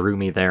was what drew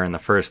me there in the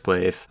first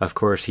place. Of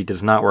course, he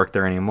does not work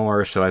there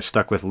anymore, so I've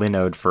stuck with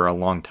Linode for a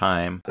long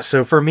time.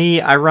 So for me,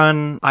 I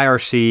run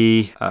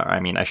IRC. I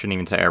mean, I shouldn't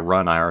even say I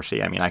run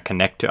IRC. I mean, I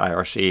connect to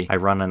IRC. I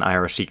run an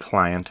IRC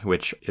client,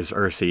 which is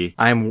IRC.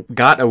 I've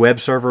got a web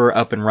server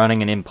up and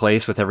running and in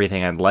place with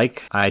everything I'd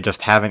like. I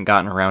just haven't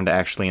gotten around to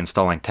actually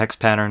installing text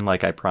pattern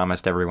like I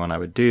promised everyone I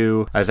would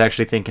do. I was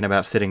actually thinking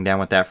about sitting down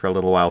with that for a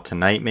little while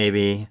tonight,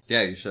 maybe.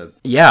 Yeah, you should.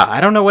 Yeah,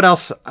 I don't know what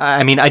else.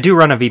 I mean, I do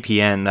run a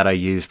VPN that I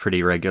use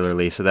pretty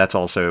regularly, so that's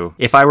also...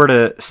 If I were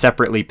to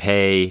separately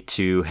pay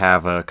to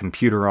have a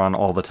computer on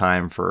all the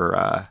time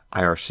for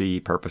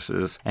IRC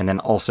purposes, and then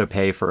also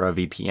pay for a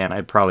VPN,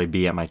 I'd probably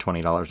be at my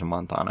 $20 a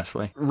month,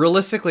 honestly.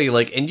 Realistically,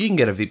 like, and you can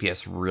get a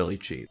VPS really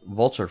cheap.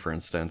 Vultr, for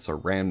instance, or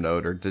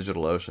Ramnode or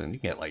DigitalOcean, you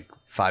can get like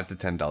 $5 to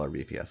 $10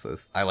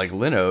 VPSs. I like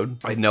Linode.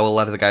 I know a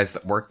lot of the guys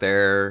that work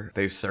there.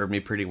 They've served me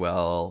pretty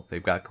well.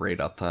 They've got great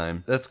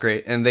uptime. That's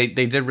great. And they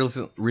did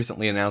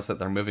recently announce that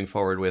they're moving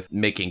forward with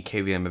making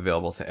KVM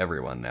available to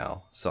everyone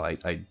now. So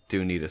I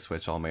do need to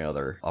switch all my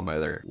other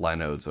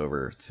Linodes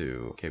over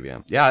to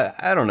KVM. Yeah,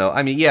 I don't know.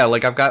 I mean, yeah,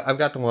 like I've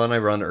got the one I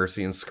run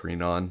IRC and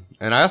screen on,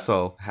 and I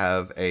also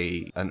have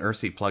an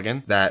IRC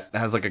plugin that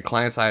has like a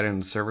client side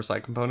and server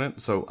side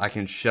component, so I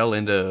can shell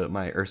into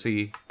my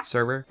IRC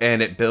server,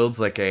 and it builds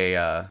like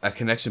a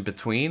connection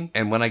between.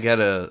 And when I get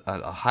a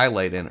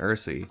highlight in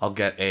IRC, I'll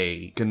get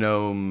a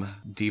GNOME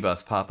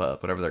dbus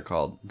pop-up, whatever they're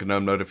called,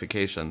 GNOME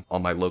notification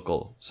on my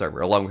local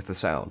server, along with the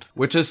sound,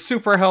 which is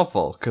super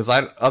helpful because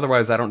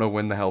otherwise I don't know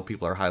when the hell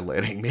people are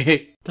highlighting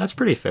me. That's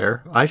pretty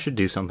fair. I should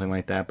do something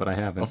like that, but I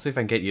haven't. I'll see if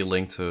I can get you a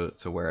link to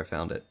where I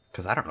found it.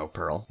 Because I don't know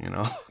Perl, you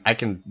know? I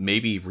can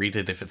maybe read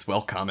it if it's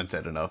well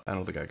commented enough. I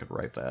don't think I could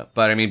write that.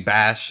 But I mean,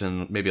 Bash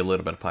and maybe a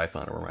little bit of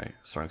Python are my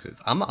strong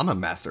suits. I'm a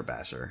master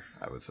basher,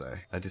 I would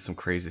say. I do some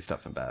crazy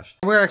stuff in Bash.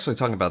 We're actually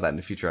talking about that in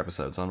a future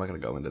episode, so I'm not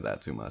going to go into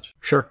that too much.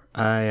 Sure,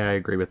 I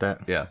agree with that.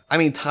 Yeah. I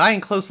mean,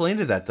 tying closely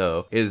into that,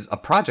 though, is a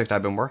project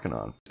I've been working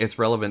on. It's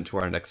relevant to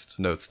our next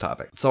notes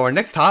topic. So our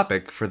next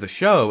topic for the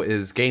show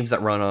is games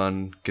that run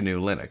on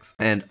GNU Linux.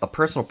 And a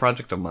personal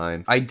project of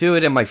mine, I do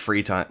it in my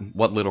free time,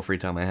 what little free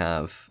time I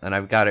have. And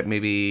I've got it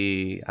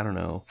maybe, I don't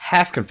know,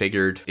 half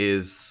configured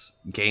is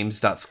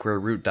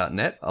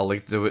games.squareroot.net. I'll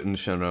link to it in the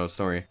show notes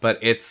story. But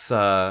it's,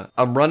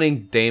 I'm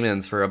running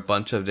daemons for a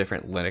bunch of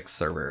different Linux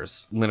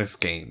servers, Linux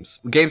games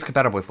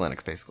compatible with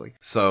Linux, basically.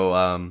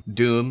 So,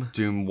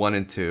 Doom 1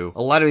 and 2.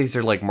 A lot of these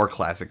are like more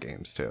classic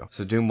games too.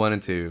 So Doom 1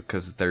 and 2,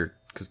 because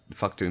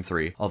fuck Doom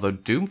 3. Although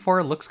Doom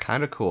 4 looks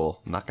kind of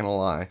cool, I'm not gonna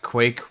lie.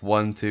 Quake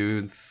 1,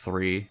 2,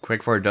 3.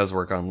 Quake 4 does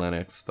work on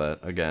Linux, but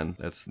again,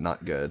 it's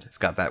not good. It's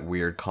got that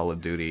weird Call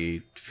of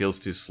Duty, feels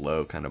too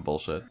slow kind of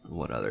bullshit.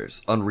 What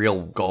others?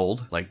 Unreal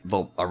Gold, like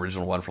the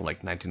original one from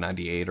like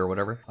 1998 or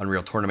whatever.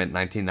 Unreal Tournament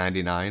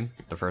 1999,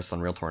 the first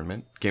Unreal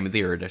Tournament. Game of the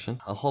Year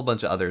edition. A whole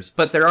bunch of others.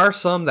 But there are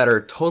some that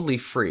are totally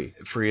free.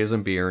 Free as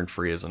in beer and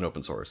free as in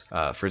open source.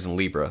 Free as in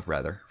Libra,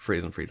 rather. Free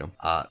as in freedom.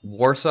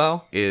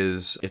 Warsaw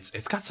is,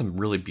 it's got some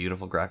really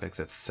beautiful graphics.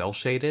 It's cell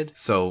shaded,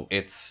 so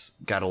it's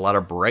got a lot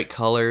of bright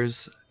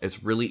colors.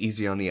 It's really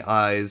easy on the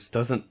eyes.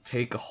 Doesn't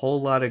take a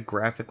whole lot of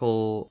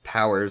graphical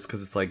powers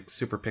because it's like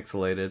super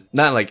pixelated.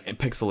 Not like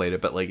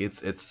pixelated, but like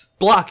it's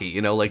blocky,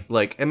 you know,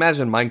 like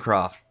imagine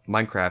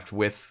Minecraft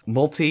with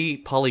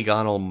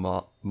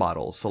multi-polygonal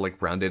models, so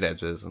like rounded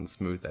edges and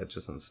smooth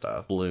edges and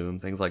stuff, bloom,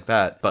 things like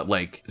that, but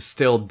like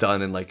still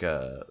done in like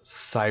a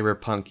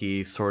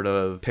cyberpunky sort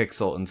of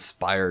pixel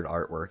inspired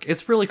artwork.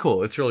 It's really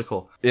cool. And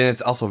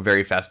it's also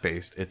very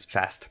fast-paced.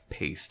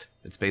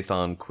 It's based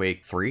on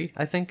Quake 3,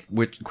 I think,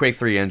 which Quake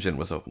 3 engine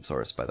was open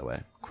source, by the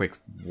way. Quake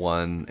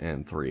 1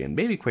 and 3, and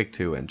maybe Quake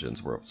 2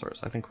 engines were open source.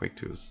 I think Quake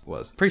 2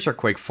 was. Pretty sure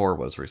Quake 4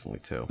 was recently,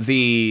 too.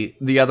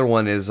 The other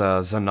one is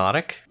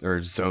Zonotic, or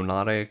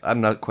Zonotic. I'm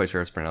not quite sure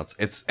how it's pronounced.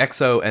 It's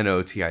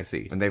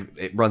XONOTIC, and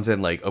it runs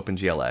in, like,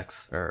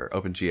 OpenGLX, or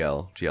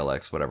OpenGL,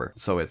 GLX, whatever.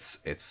 So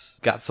it's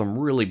got some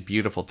really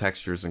beautiful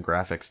textures and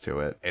graphics to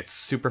it. It's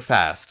super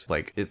fast.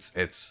 Like,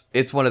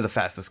 it's one of the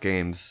fastest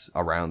games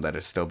around that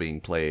is still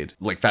being played.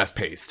 Like,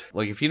 fast-paced.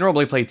 Like, if you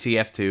normally play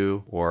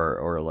TF2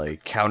 or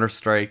like,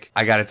 Counter-Strike,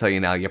 I gotta gotta tell you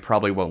now, you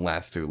probably won't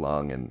last too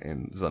long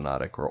in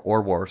Zonotic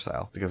or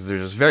Warsaw, because they're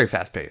just very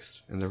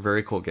fast-paced, and they're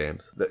very cool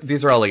games.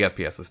 These are all like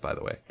FPSs, by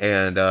the way.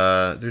 And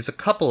there's a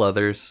couple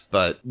others,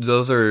 but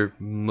those are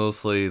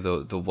mostly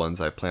the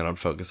ones I plan on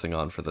focusing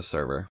on for the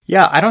server.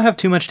 Yeah, I don't have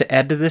too much to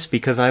add to this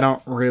because I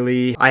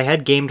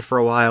had gamed for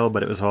a while,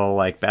 but it was all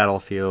like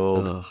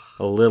Battlefield,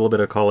 a little bit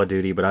of Call of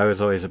Duty, but I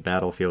was always a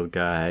Battlefield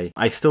guy.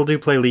 I still do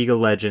play League of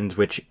Legends,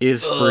 which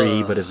is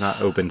free, but is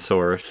not open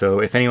source. So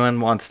if anyone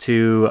wants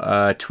to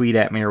tweet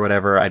at me or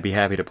whatever, I'd be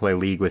happy to play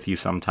League with you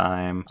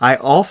sometime. I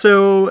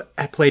also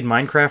played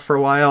Minecraft for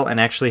a while and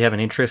actually have an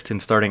interest in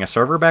starting a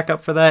server back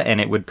up for that, and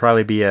it would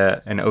probably be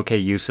an okay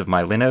use of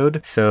my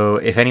Linode. So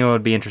if anyone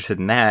would be interested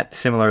in that,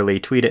 similarly,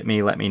 tweet at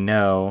me, let me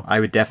know. I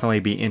would definitely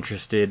be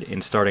interested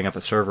in starting up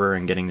a server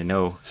and getting to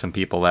know some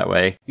people that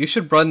way. You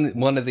should run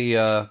one of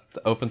the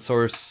open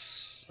source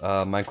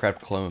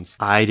Minecraft clones.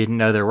 I didn't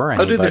know there were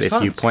any, but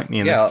if you point me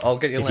in I'll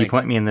get you a link. You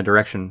point me in the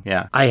direction,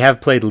 yeah. I have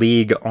played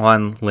League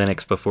on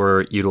Linux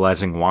before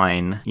utilizing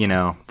Wine. You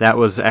know, that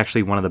was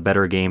actually one of the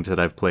better games that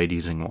I've played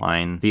using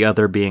Wine. The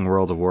other being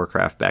World of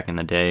Warcraft back in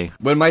the day.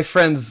 When my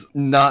friends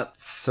not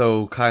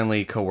so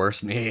kindly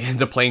coerced me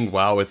into playing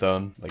WoW with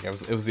them, like it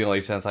was the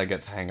only chance I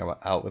get to hang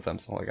out with them,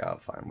 so I'm like, oh,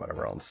 fine,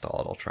 whatever, I'll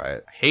install it, I'll try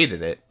it. I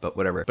hated it, but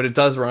whatever. But it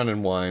does run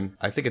in Wine.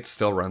 I think it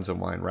still runs in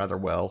Wine rather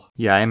well.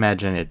 Yeah, I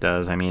imagine it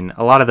does. I mean,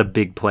 a lot of the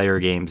big player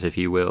games, if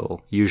you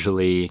will,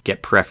 usually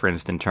get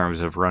preferenced in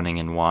terms of running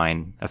in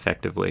Wine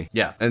effectively.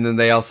 Yeah, and then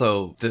they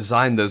also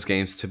designed those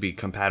games to be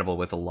compatible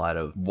with a lot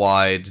of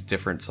wide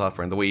different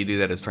software, and the way you do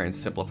that is try and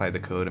simplify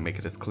the code and make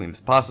it as clean as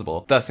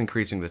possible, thus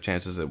increasing the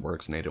chances it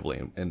works natively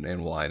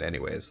in Wine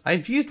anyways.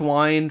 I've used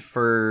Wine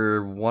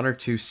for one or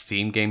two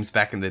Steam games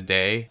back in the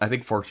day. I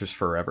think Fortress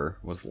Forever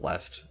was the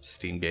last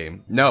Steam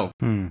game. No,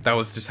 that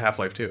was just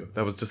Half-Life 2.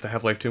 That was just a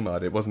Half-Life 2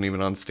 mod. It wasn't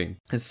even on Steam.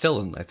 It's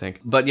still in, I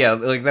think. But yeah,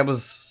 like that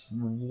was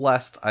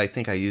last I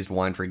think I used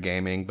Wine for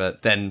gaming,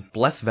 but then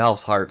bless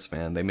Valve's hearts,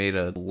 man. They made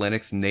a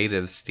Linux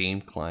native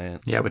Steam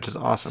client. Yeah, which is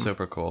awesome.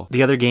 Super cool.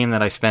 The other game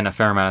that I spent a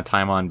fair amount of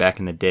time on back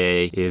in the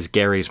day is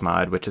Gary's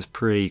Mod, which is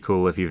pretty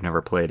cool if you've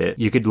never played it.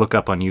 You could look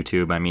up on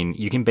YouTube. I mean,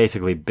 you can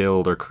basically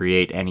build or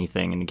create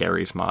anything in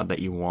Gary's Mod that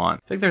you want.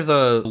 I think there's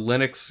a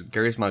Linux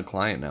Gary's Mod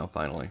client now,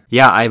 finally.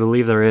 Yeah, I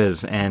believe there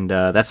is, and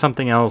that's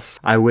something else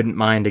I wouldn't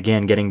mind,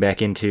 again, getting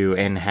back into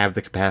and have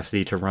the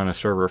capacity to run a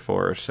server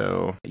for.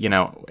 So, you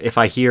know, if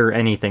I hear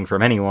anything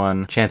from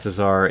anyone, chances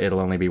are it'll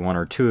only be one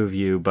or two of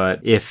you, but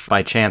if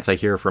by chance I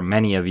hear from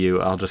many of you,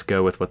 I'll just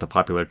go with what the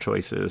popular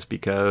choice is,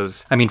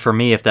 because, I mean, for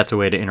me, if that's a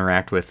way to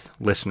interact with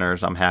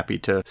listeners, I'm happy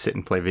to sit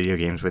and play video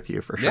games with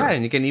you for sure. Yeah,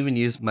 and you can even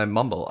use my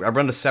Mumble. I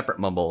run a separate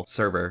Mumble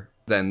server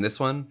than this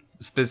one,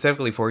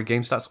 specifically for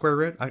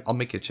games.square-root. I'll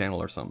make you a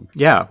channel or something.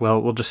 Yeah,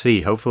 well, we'll just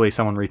see. Hopefully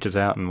someone reaches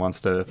out and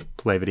wants to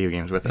play video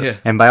games with us. Yeah.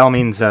 And by all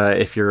means,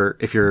 if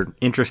you're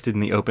interested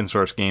in the open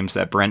source games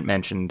that Brent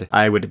mentioned,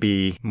 I would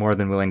be more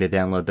than willing to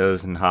download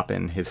those and hop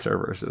in his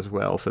servers as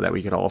well, so that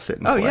we could all sit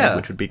and play,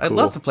 which would be cool. I'd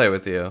love to play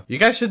with you. You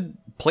guys should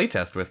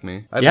playtest with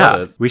me. I'd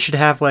love it. We should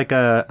have like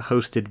a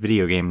hosted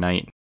video game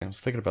night. I was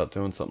thinking about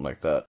doing something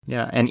like that.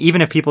 Yeah, and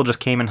even if people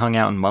just came and hung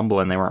out in Mumble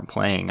and they weren't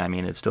playing, I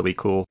mean, it'd still be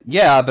cool.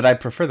 Yeah, but I'd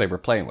prefer they were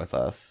playing with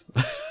us.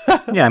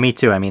 Yeah, me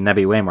too. I mean, that'd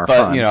be way more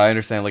fun. But, you know, I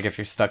understand, like, if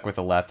you're stuck with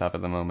a laptop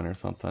at the moment or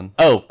something.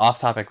 Oh, off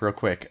topic real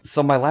quick.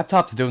 So my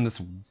laptop's doing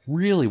this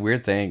really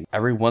weird thing.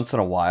 Every once in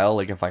a while,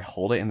 like, if I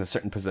hold it in a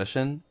certain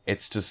position,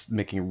 it's just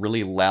making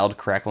really loud,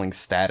 crackling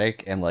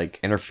static and,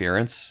 like,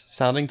 interference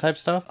sounding type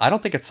stuff. I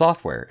don't think it's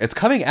software. It's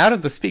coming out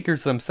of the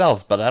speakers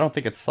themselves, but I don't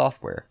think it's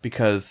software.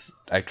 Because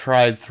I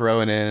tried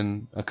throwing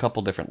in a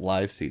couple different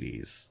live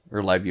CDs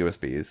or live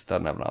USBs.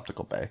 Doesn't have an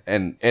optical bay,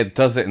 and it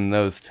does it in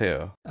those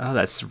too. Oh,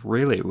 that's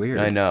really weird.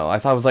 I know. I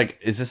thought, I was like,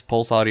 is this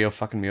Pulse Audio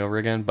fucking me over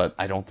again? But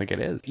I don't think it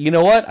is. You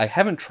know what? I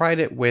haven't tried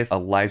it with a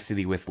live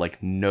CD with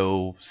like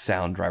no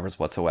sound drivers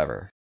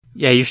whatsoever.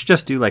 Yeah, you should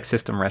just do like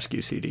System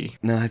Rescue CD.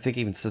 No, I think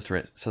even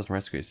System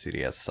Rescue CD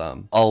has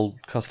some. I'll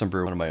custom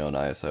brew one of my own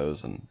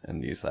ISOs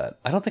and use that.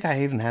 I don't think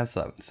I even have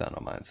sound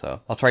on mine,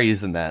 so I'll try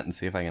using that and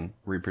see if I can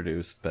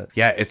reproduce. But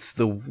yeah, it's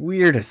the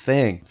weirdest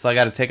thing. So I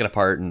got to take it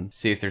apart and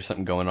see if there's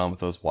something going on with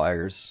those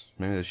wires.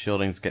 Maybe the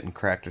shielding's getting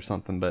cracked or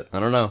something, but I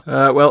don't know.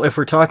 Well, if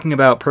we're talking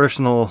about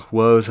personal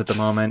woes at the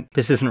moment,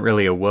 this isn't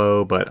really a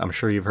woe, but I'm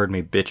sure you've heard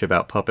me bitch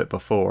about Puppet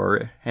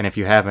before. And if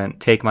you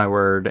haven't, take my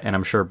word, and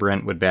I'm sure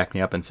Brent would back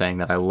me up in saying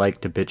that I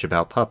like to bitch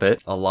about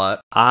Puppet. A lot.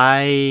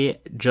 I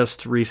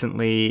just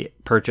recently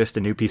purchased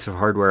a new piece of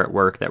hardware at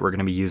work that we're going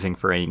to be using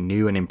for a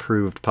new and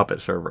improved Puppet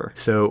server.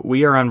 So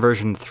we are on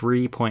version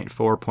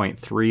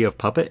 3.4.3 of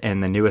Puppet,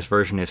 and the newest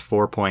version is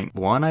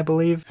 4.1, I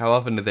believe. How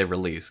often do they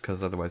release?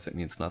 Because otherwise it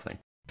means nothing.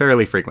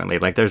 Fairly frequently.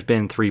 Like, there's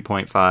been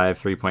 3.5, 3.6,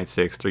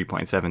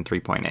 3.7,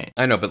 3.8.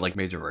 I know, but like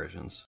major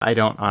versions. I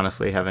don't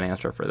honestly have an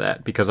answer for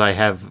that, because I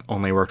have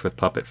only worked with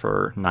Puppet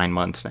for 9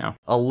 months now.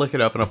 I'll look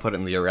it up and I'll put it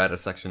in the errata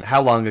section.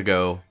 How long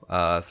ago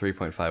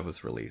 3.5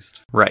 was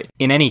released. Right.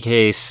 In any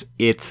case,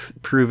 it's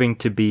proving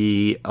to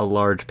be a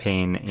large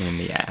pain in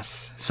the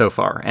ass so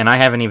far, and I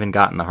haven't even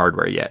gotten the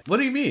hardware yet. What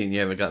do you mean you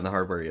haven't gotten the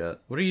hardware yet?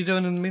 What are you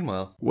doing in the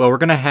meanwhile? Well, we're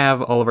going to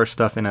have all of our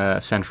stuff in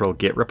a central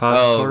Git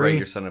repository. Oh, right,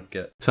 you're setting up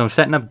Git. So I'm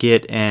setting up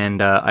Git,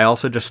 and I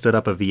also just stood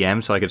up a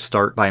VM so I could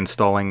start by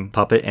installing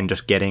Puppet and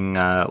just getting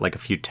like a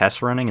few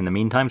tests running in the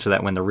meantime, so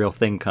that when the real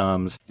thing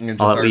comes,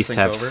 I'll at least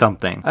have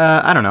something.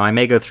 I don't know, I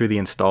may go through the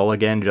install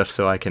again just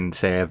so I can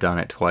say I've done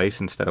it twice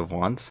instead of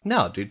once.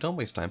 No, dude, don't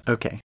waste time.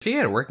 Okay. If you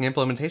had a working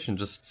implementation,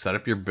 just set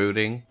up your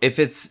booting. If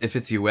it's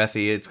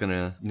UEFI, it's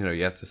gonna,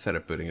 you have to set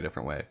up booting a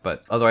different way.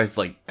 But otherwise,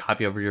 like,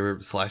 copy over your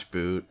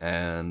 /boot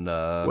and,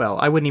 Well,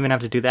 I wouldn't even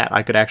have to do that.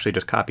 I could actually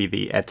just copy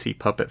the Etsy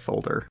Puppet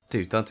folder.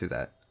 Dude, don't do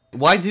that.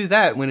 Why do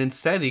that when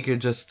instead you could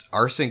just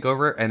rsync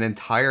over an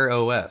entire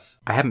OS?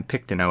 I haven't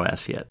picked an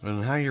OS yet.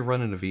 And how are you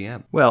running a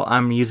VM? Well,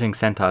 I'm using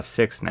CentOS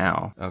 6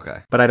 now. Okay.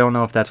 But I don't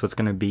know if that's what's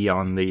going to be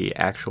on the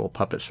actual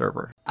Puppet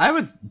server. I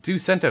would do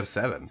CentOS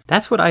 7.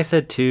 That's what I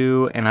said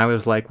too, and I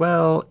was like,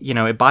 well,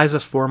 it buys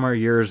us 4 more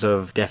years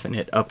of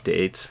definite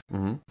updates.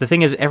 Mm-hmm. The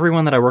thing is,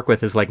 everyone that I work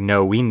with is like,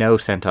 no, we know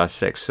CentOS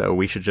 6, so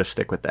we should just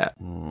stick with that.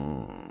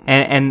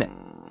 And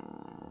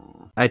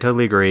I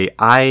totally agree.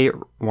 I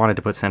wanted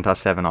to put CentOS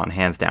 7 on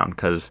hands down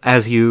because,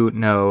 as you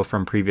know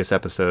from previous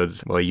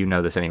episodes, well, you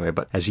know this anyway,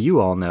 but as you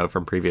all know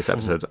from previous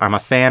episodes, I'm a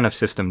fan of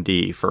System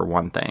D for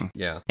one thing.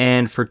 Yeah.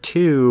 And for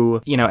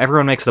two,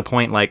 everyone makes the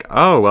point like,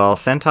 oh, well,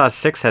 CentOS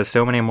 6 has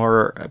so many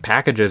more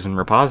packages and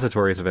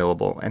repositories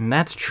available. And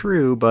that's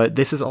true, but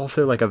this is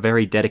also like a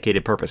very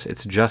dedicated purpose.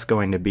 It's just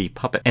going to be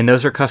Puppet. And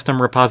those are custom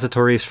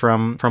repositories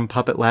from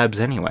Puppet Labs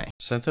anyway.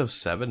 CentOS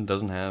 7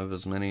 doesn't have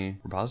as many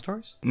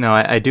repositories? No,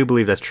 I do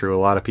believe that's true.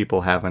 A lot of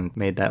people haven't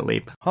made that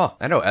leap. Huh.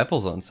 I know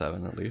Apple's on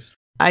 7 at least.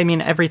 I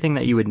mean, everything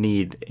that you would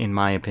need, in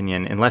my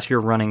opinion, unless you're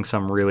running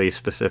some really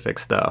specific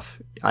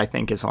stuff, I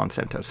think is on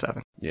CentOS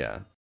 7. Yeah.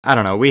 I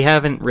don't know. We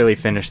haven't really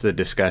finished the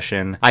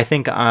discussion. I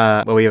think,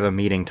 we have a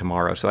meeting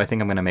tomorrow, so I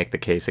think I'm going to make the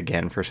case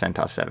again for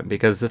CentOS 7,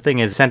 because the thing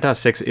is, CentOS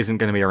 6 isn't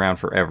going to be around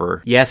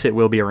forever. Yes, it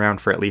will be around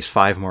for at least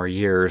 5 more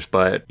years,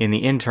 but in the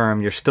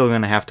interim, you're still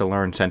going to have to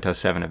learn CentOS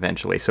 7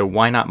 eventually, so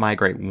why not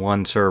migrate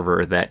one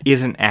server that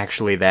isn't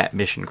actually that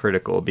mission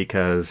critical?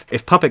 Because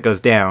if Puppet goes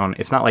down,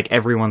 it's not like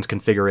everyone's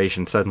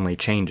configuration suddenly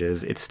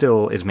changes. It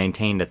still is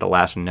maintained at the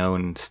last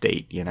known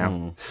state,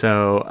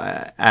 So,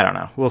 I don't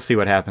know. We'll see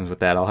what happens with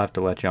that. I'll have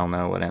to let y'all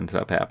know what ends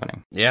up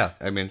happening. Yeah,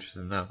 I'm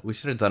interested to know. We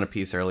should have done a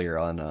piece earlier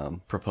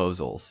on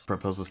proposals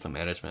to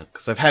management,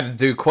 because I've had to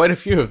do quite a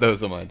few of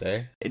those in my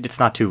day. It's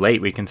not too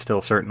late. We can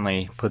still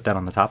certainly put that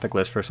on the topic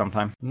list for some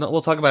time. No,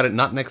 we'll talk about it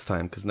not next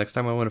time, because next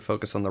time I want to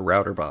focus on the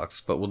router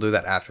box, but we'll do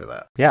that after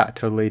that. Yeah,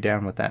 totally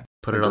down with that.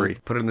 Put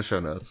it in the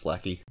show notes,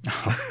 Lackey.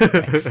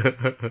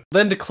 Oh,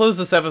 Then to close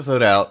this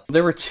episode out,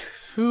 there were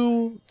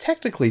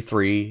technically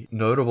 3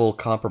 notable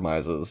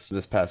compromises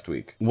this past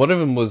week. One of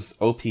them was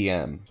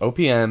OPM.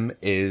 OPM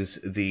is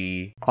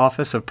the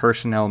Office of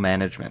Personnel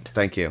Management.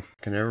 Thank you.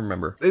 Can never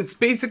remember. It's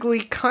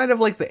basically kind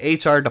of like the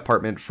HR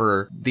department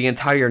for the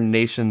entire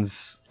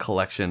nation's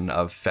collection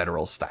of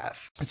federal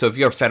staff. So if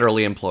you're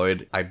federally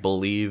employed, I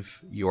believe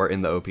you are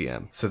in the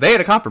OPM. So they had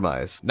a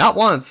compromise. Not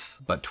once,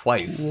 but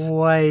twice.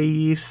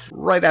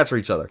 Right after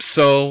each other.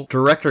 So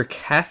Director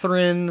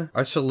Catherine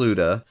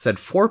Archuleta said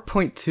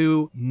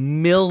 4.2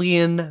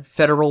 million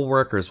federal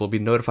workers will be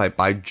notified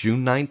by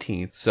June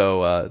 19th.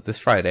 So this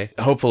Friday.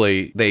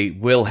 Hopefully they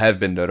will have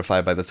been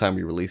notified by the time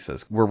we release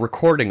this. We're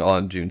recording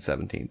on June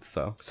 17th.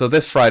 So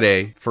this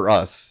Friday for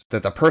us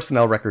that the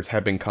personnel records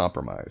have been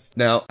compromised.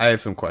 Now I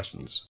have some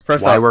questions.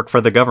 First, I work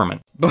for the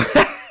government.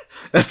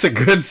 That's a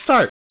good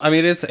start. I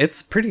mean,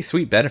 it's pretty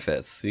sweet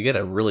benefits. You get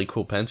a really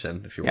cool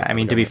pension if you work. Yeah, I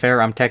mean, to be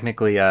fair, I'm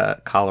technically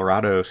a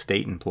Colorado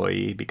state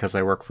employee because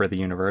I work for the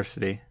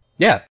university.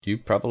 Yeah, you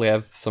probably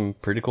have some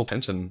pretty cool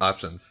pension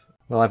options.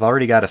 Well, I've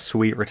already got a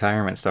sweet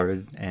retirement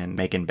started and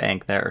making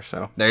bank there,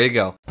 so. There you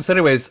go. So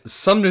anyways,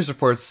 some news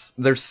reports,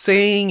 they're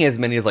saying as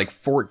many as like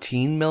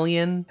 14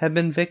 million have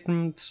been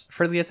victims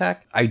for the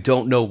attack. I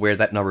don't know where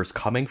that number is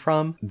coming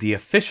from. The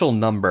official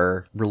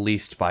number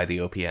released by the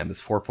OPM is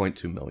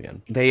 4.2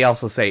 million. They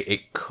also say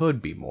it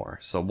could be more,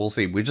 so we'll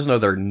see. We just know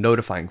they're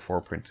notifying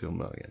 4.2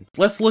 million.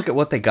 Let's look at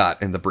what they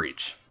got in the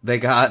breach. They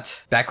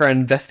got background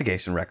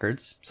investigation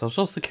records,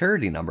 social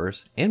security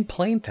numbers, in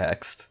plain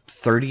text,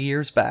 30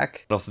 years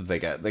back. What else did they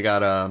get? They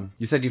got,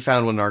 you said you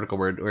found one article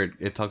where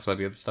it talks about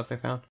the other stuff they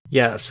found?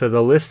 Yeah, so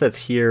the list that's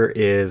here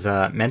is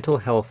mental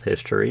health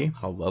history.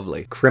 How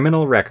lovely.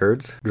 Criminal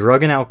records,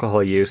 drug and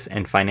alcohol use,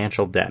 and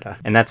financial data.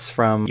 And that's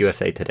from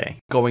USA Today.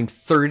 Going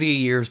 30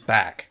 years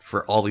back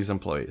for all these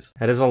employees.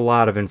 That is a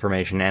lot of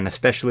information, and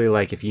especially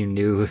like if you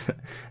knew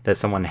that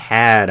someone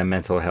had a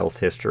mental health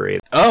history.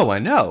 Oh, I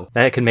know.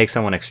 That could make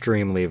someone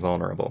extremely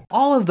vulnerable.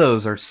 All of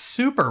those are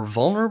super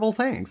vulnerable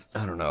things.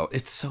 I don't know.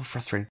 It's so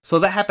frustrating. So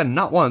that happened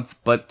not once,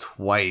 but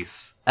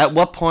twice. At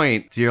what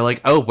point do you're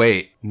like, oh,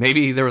 wait,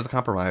 maybe there was a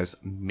compromise.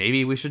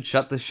 Maybe we should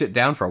shut this shit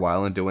down for a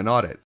while and do an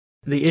audit.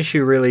 The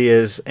issue really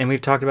is, and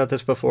we've talked about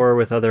this before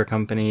with other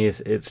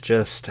companies, it's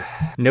just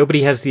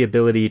nobody has the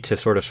ability to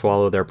sort of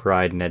swallow their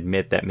pride and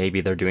admit that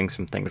maybe they're doing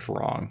some things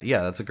wrong.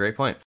 Yeah, that's a great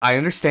point. I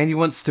understand you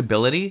want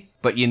stability,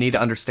 but you need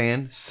to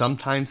understand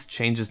sometimes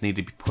changes need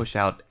to be pushed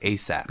out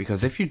ASAP,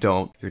 because if you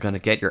don't, you're going to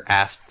get your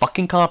ass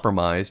fucking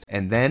compromised,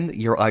 and then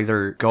you're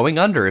either going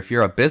under if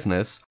you're a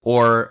business,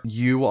 or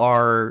you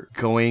are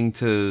going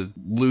to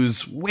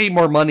lose way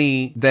more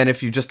money than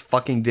if you just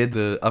fucking did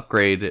the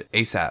upgrade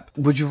ASAP.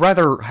 Would you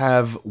rather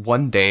have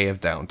 1 day of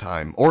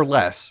downtime, or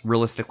less,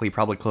 realistically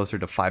probably closer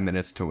to 5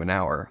 minutes to an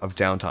hour of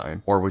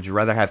downtime, or would you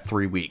rather have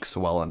 3 weeks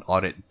while an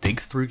audit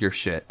digs through your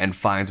shit and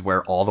finds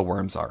where all the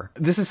worms are?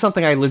 This is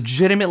something I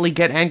legitimately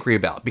get angry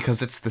about,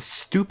 because it's the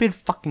stupid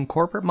fucking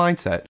corporate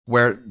mindset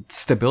where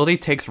stability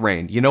takes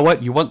reign. You know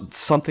what? You want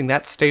something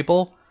that's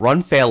stable?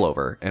 Run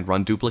failover and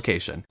run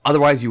duplication.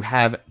 Otherwise, you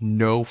have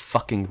no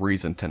fucking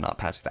reason to not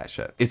patch that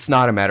shit. It's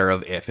not a matter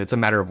of if, it's a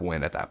matter of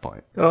when at that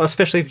point. Well,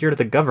 especially if you're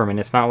the government,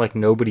 it's not like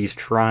nobody's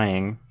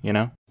trying, you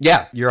know?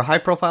 Yeah, you're a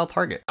high-profile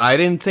target. I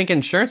didn't think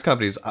insurance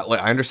companies,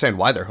 I understand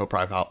why they're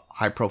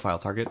high-profile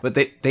target, but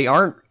they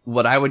aren't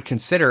what I would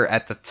consider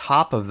at the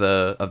top of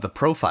the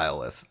profile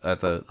list, at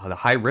the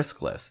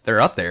high-risk list.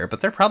 They're up there, but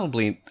they're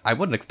probably, I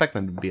wouldn't expect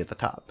them to be at the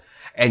top.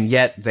 And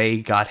yet they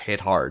got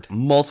hit hard.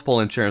 Multiple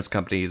insurance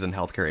companies and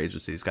healthcare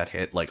agencies got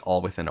hit like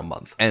all within a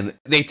month. And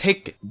they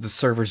take the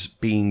servers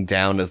being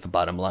down as the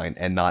bottom line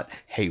and not,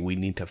 hey, we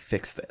need to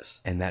fix this.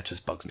 And that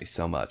just bugs me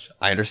so much.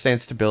 I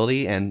understand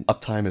stability and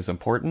uptime is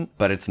important,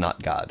 but it's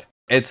not God.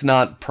 It's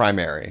not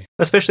primary.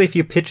 Especially if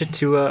you pitch it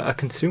to a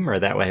consumer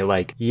that way.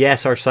 Like,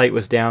 yes, our site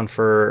was down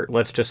for,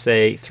 let's just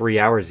say, 3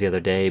 hours the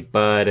other day,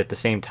 but at the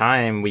same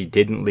time, we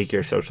didn't leak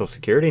your social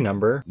security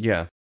number.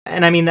 Yeah.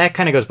 And I mean, that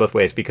kind of goes both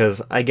ways,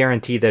 because I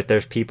guarantee that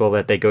there's people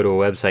that they go to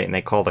a website and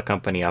they call the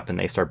company up and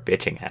they start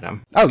bitching at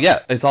them. Oh, yeah.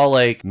 It's all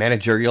like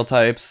managerial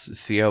types,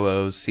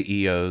 COOs,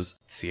 CEOs,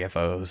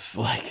 CFOs,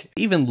 like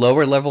even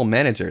lower level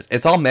managers.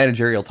 It's all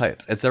managerial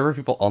types. It's ever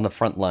people on the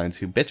front lines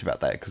who bitch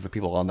about that, because the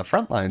people on the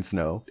front lines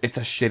know it's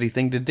a shitty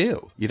thing to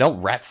do. You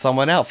don't rat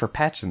someone out for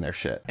patching their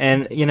shit.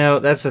 And, you know,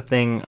 that's the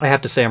thing. I have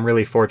to say I'm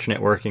really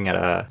fortunate working at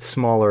a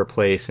smaller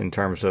place in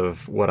terms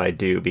of what I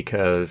do,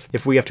 because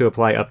if we have to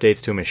apply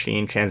updates to a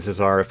machine,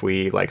 chances are if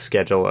we like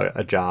schedule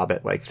a job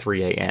at like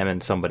 3 a.m.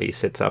 and somebody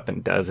sits up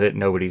and does it,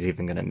 nobody's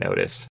even going to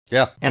notice.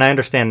 Yeah. And I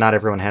understand not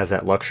everyone has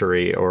that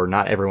luxury, or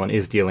not everyone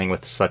is dealing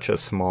with such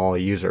a small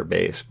user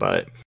base,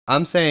 but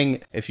I'm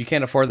saying if you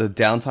can't afford the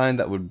downtime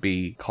that would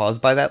be caused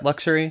by that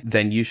luxury,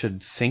 then you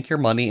should sink your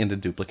money into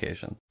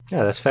duplication.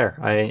 Yeah, that's fair.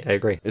 I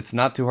agree. It's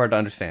not too hard to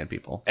understand,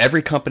 people.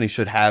 Every company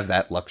should have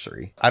that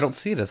luxury. I don't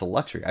see it as a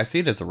luxury. I see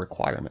it as a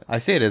requirement. I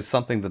see it as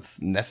something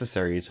that's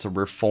necessary to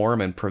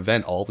reform and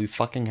prevent all these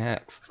fucking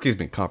hacks. Excuse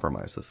me,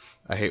 compromises.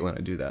 I hate when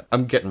I do that.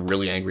 I'm getting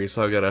really angry,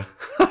 so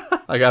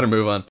I gotta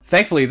move on.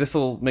 Thankfully, this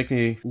will make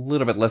me a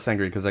little bit less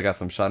angry because I got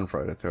some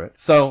schadenfreude to it.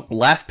 So,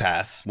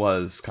 LastPass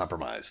was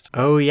compromised.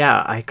 Oh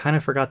yeah, I kind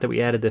of forgot that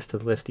we added this to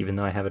the list, even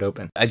though I have it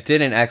open. I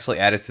didn't actually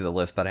add it to the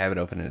list, but I have it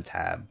open in a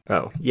tab.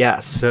 Oh,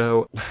 yeah,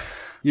 so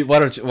Why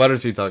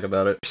don't you talk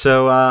about it?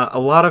 So a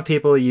lot of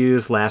people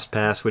use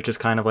LastPass, which is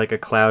kind of like a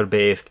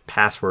cloud-based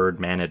password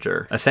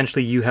manager.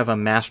 Essentially, you have a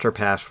master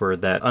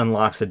password that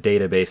unlocks a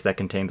database that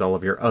contains all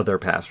of your other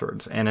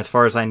passwords. And as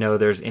far as I know,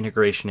 there's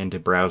integration into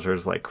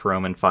browsers like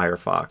Chrome and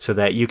Firefox, so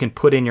that you can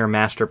put in your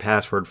master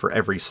password for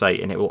every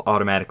site, and it will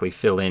automatically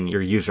fill in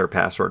your user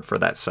password for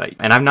that site.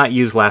 And I've not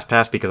used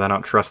LastPass because I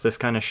don't trust this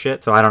kind of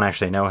shit, so I don't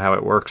actually know how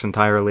it works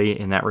entirely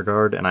in that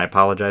regard, and I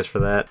apologize for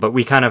that. But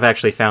we kind of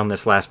actually found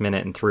this last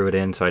minute and threw it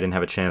in, so I didn't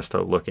have a chance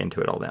to look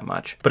into it all that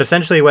much. But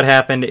essentially what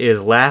happened is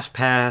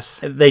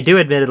LastPass, they do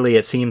admittedly,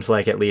 it seems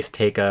like, at least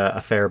take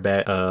a fair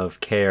bit of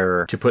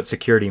care to put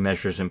security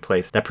measures in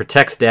place that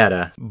protects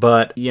data,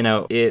 but, you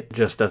know, it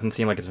just doesn't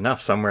seem like it's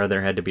enough. Somewhere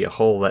there had to be a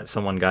hole that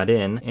someone got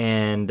in,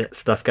 and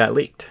stuff got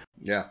leaked.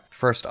 Yeah.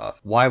 First off,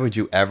 why would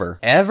you ever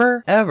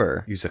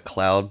use a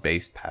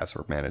cloud-based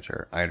password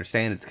manager? I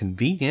understand it's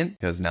convenient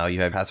because now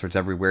you have passwords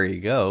everywhere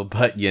you go,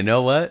 but you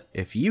know what?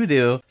 If you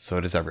do,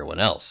 so does everyone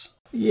else.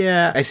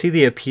 Yeah, I see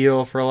the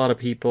appeal for a lot of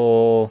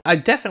people. I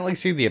definitely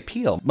see the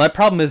appeal. My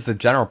problem is the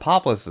general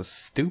populace is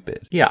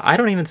stupid. Yeah, I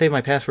don't even save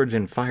my passwords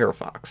in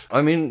Firefox.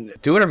 I mean,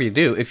 do whatever you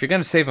do. If you're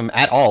going to save them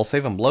at all,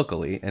 save them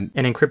locally. And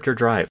encrypt your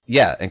drive.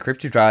 Yeah,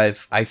 encrypt your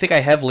drive. I think I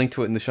have linked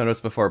to it in the show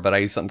notes before, but I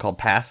use something called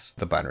pass.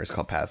 The binary is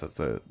called pass. It's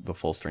the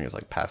full string is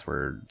like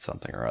password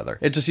something or other.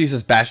 It just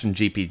uses bash and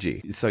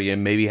GPG. So you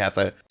maybe have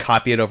to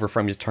copy it over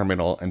from your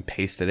terminal and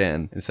paste it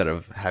in instead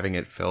of having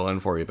it fill in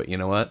for you. But you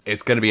know what?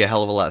 It's going to be a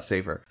hell of a lot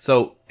safer.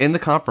 So in the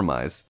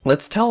compromise,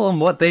 let's tell them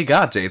what they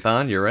got,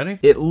 Jthan. You ready?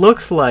 It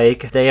looks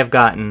like they have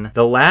gotten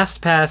the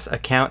LastPass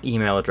account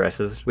email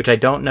addresses, which I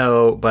don't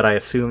know, but I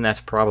assume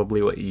that's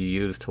probably what you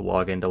use to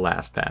log into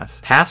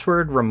LastPass.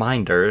 Password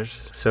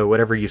reminders, so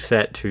whatever you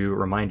set to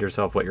remind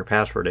yourself what your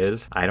password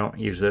is. I don't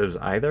use those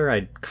either.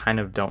 I kind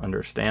of don't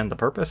understand the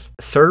purpose.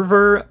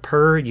 Server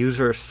per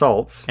user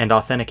salts and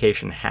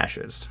authentication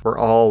hashes were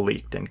all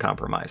leaked and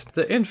compromised.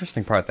 The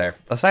interesting part there,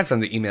 aside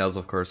from the emails,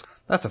 of course,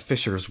 That's a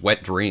fisher's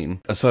wet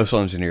dream. A social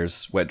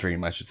engineer's wet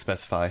dream, I should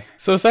specify.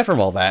 So aside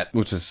from all that,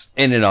 which is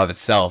in and of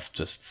itself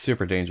just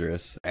super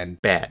dangerous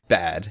and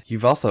bad,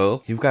 you've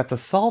got the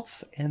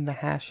salts and the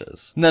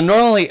hashes. Now,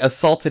 normally a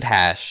salted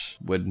hash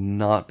would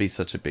not be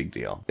such a big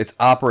deal. It's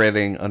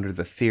operating under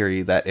the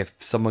theory that if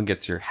someone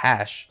gets your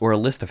hash or a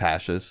list of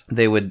hashes,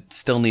 they would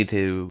still need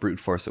to brute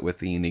force it with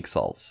the unique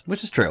salts,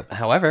 which is true.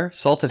 However,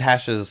 salted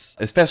hashes,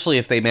 especially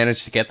if they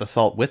manage to get the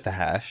salt with the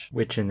hash,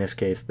 which in this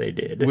case they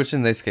did.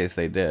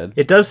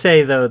 It does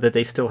say, though, that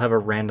they still have a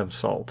random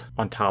salt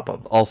on top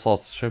of. All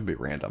salts should be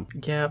random.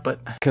 Yeah, but...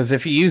 Because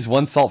if you use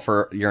one salt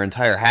for your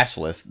entire hash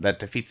list, that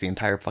defeats the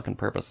entire fucking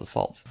purpose of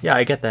salts. Yeah,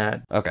 I get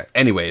that. Okay.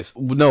 Anyways,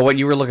 no, what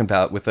you were looking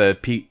about with the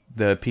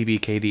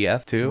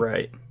PBKDF too?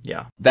 Right,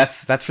 yeah.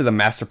 That's for the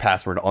master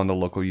password on the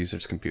local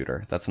user's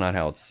computer. That's not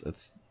how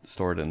it's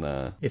stored in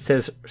the... It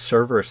says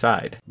server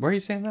side. Where are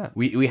you saying that?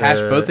 We hash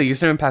both the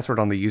username and password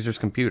on the user's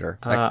computer.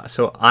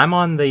 So I'm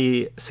on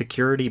the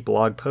security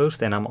blog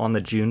post, and I'm on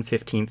the June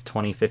 15th,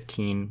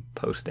 2015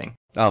 posting.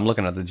 Oh, I'm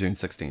looking at the June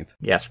 16th.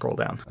 Yeah, scroll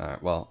down. All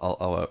right,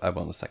 well, I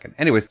will in a second.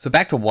 Anyways, so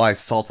back to why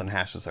salts and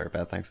hashes are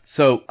bad things.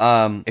 So,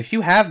 if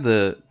you have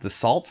the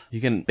salt,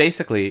 you can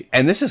basically...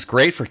 And this is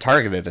great for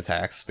targeted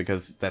attacks,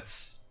 because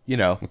that's,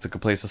 it's a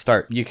good place to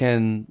start. You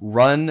can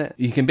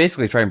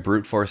basically try and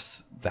brute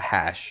force the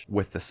hash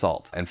with the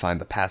salt and find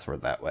the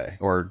password that way,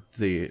 or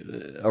the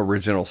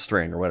original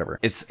string or whatever.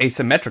 It's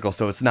asymmetrical,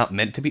 so it's not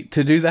meant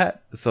to do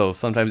that. So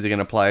sometimes you can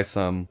apply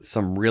some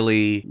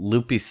really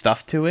loopy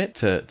stuff to it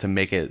to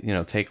make it,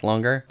 take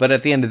longer. But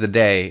at the end of the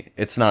day,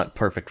 it's not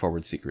perfect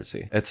forward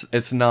secrecy.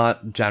 It's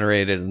not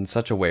generated in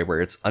such a way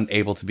where it's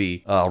unable to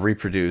be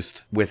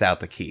reproduced without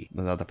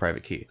the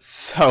private key.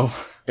 So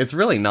it's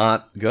really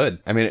not good.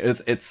 I mean,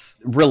 it's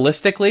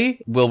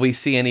realistically, will we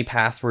see any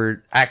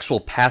actual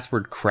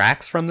password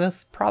cracks from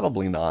this?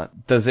 Probably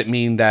not. Does it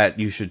mean that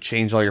you should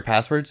change all your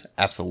passwords?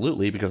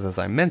 Absolutely, because as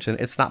I mentioned,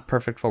 it's not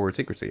perfect forward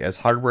secrecy. As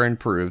hardware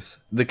improves,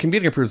 the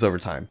computing improves over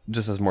time,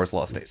 just as Moore's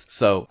law states.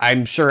 So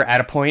I'm sure at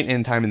a point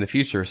in time in the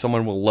future,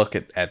 someone will look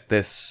at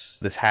this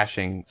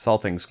hashing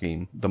salting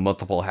scheme, the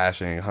multiple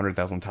hashing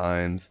 100,000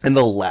 times, and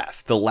they'll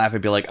laugh. They'll laugh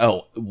and be like,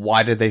 oh,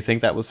 why did they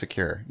think that was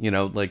secure?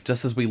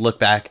 Just as we look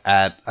back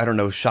at, I don't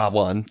know,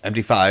 SHA-1,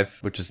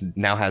 MD5, which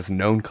now has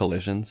known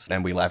collisions,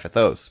 and we laugh at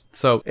those.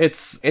 So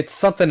it's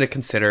something to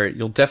consider.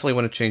 You'll definitely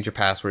want to change your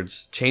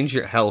passwords. Change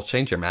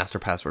your master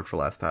password for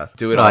LastPass.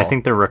 Do it all. I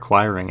think they're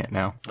requiring it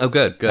now. Oh,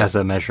 good. As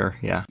a measure,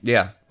 yeah.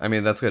 Yeah. I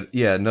mean, that's good.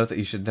 Yeah, note that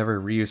you should never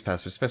reuse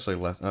passwords, especially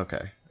less.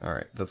 Okay. All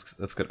right.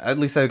 That's good. At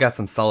least I got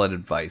some solid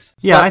advice.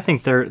 Yeah, I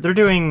think they're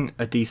doing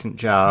a decent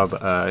job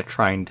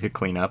trying to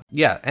clean up.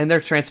 Yeah, and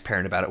they're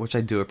transparent about it, which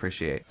I do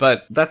appreciate.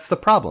 But that's the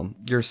problem.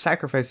 You're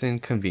sacrificing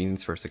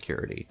convenience for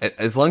security.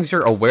 As long as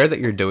you're aware that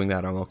you're doing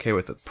that, I'm okay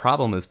with it. The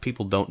problem is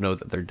people don't know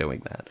that they're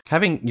doing that.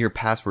 Having your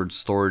password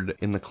stored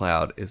in the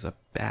cloud is a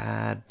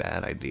bad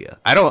idea.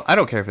 I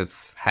don't care if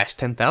it's hashed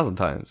 10,000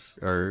 times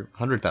or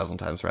 100,000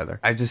 times rather.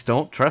 I just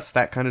don't trust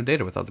that kind of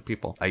data with other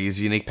people. I use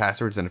unique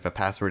passwords, and if a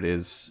password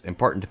is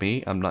important to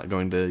me, I'm not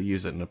going to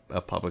use it in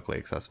a publicly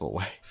accessible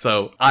way.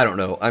 So I don't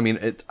know. I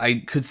mean, I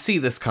could see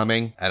this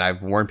coming, and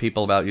I've warned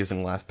people about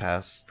using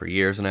LastPass for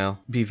years now.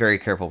 Be very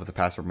careful with the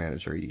password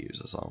manager you use,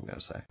 is all I'm going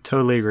to say.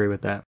 Totally agree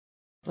with that.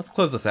 Let's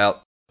close this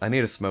out. I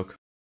need a smoke.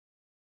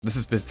 This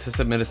has been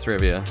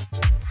Sysadministrivia.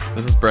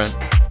 This is Brent.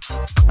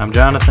 I'm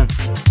Jonathan.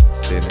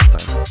 See you next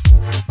time.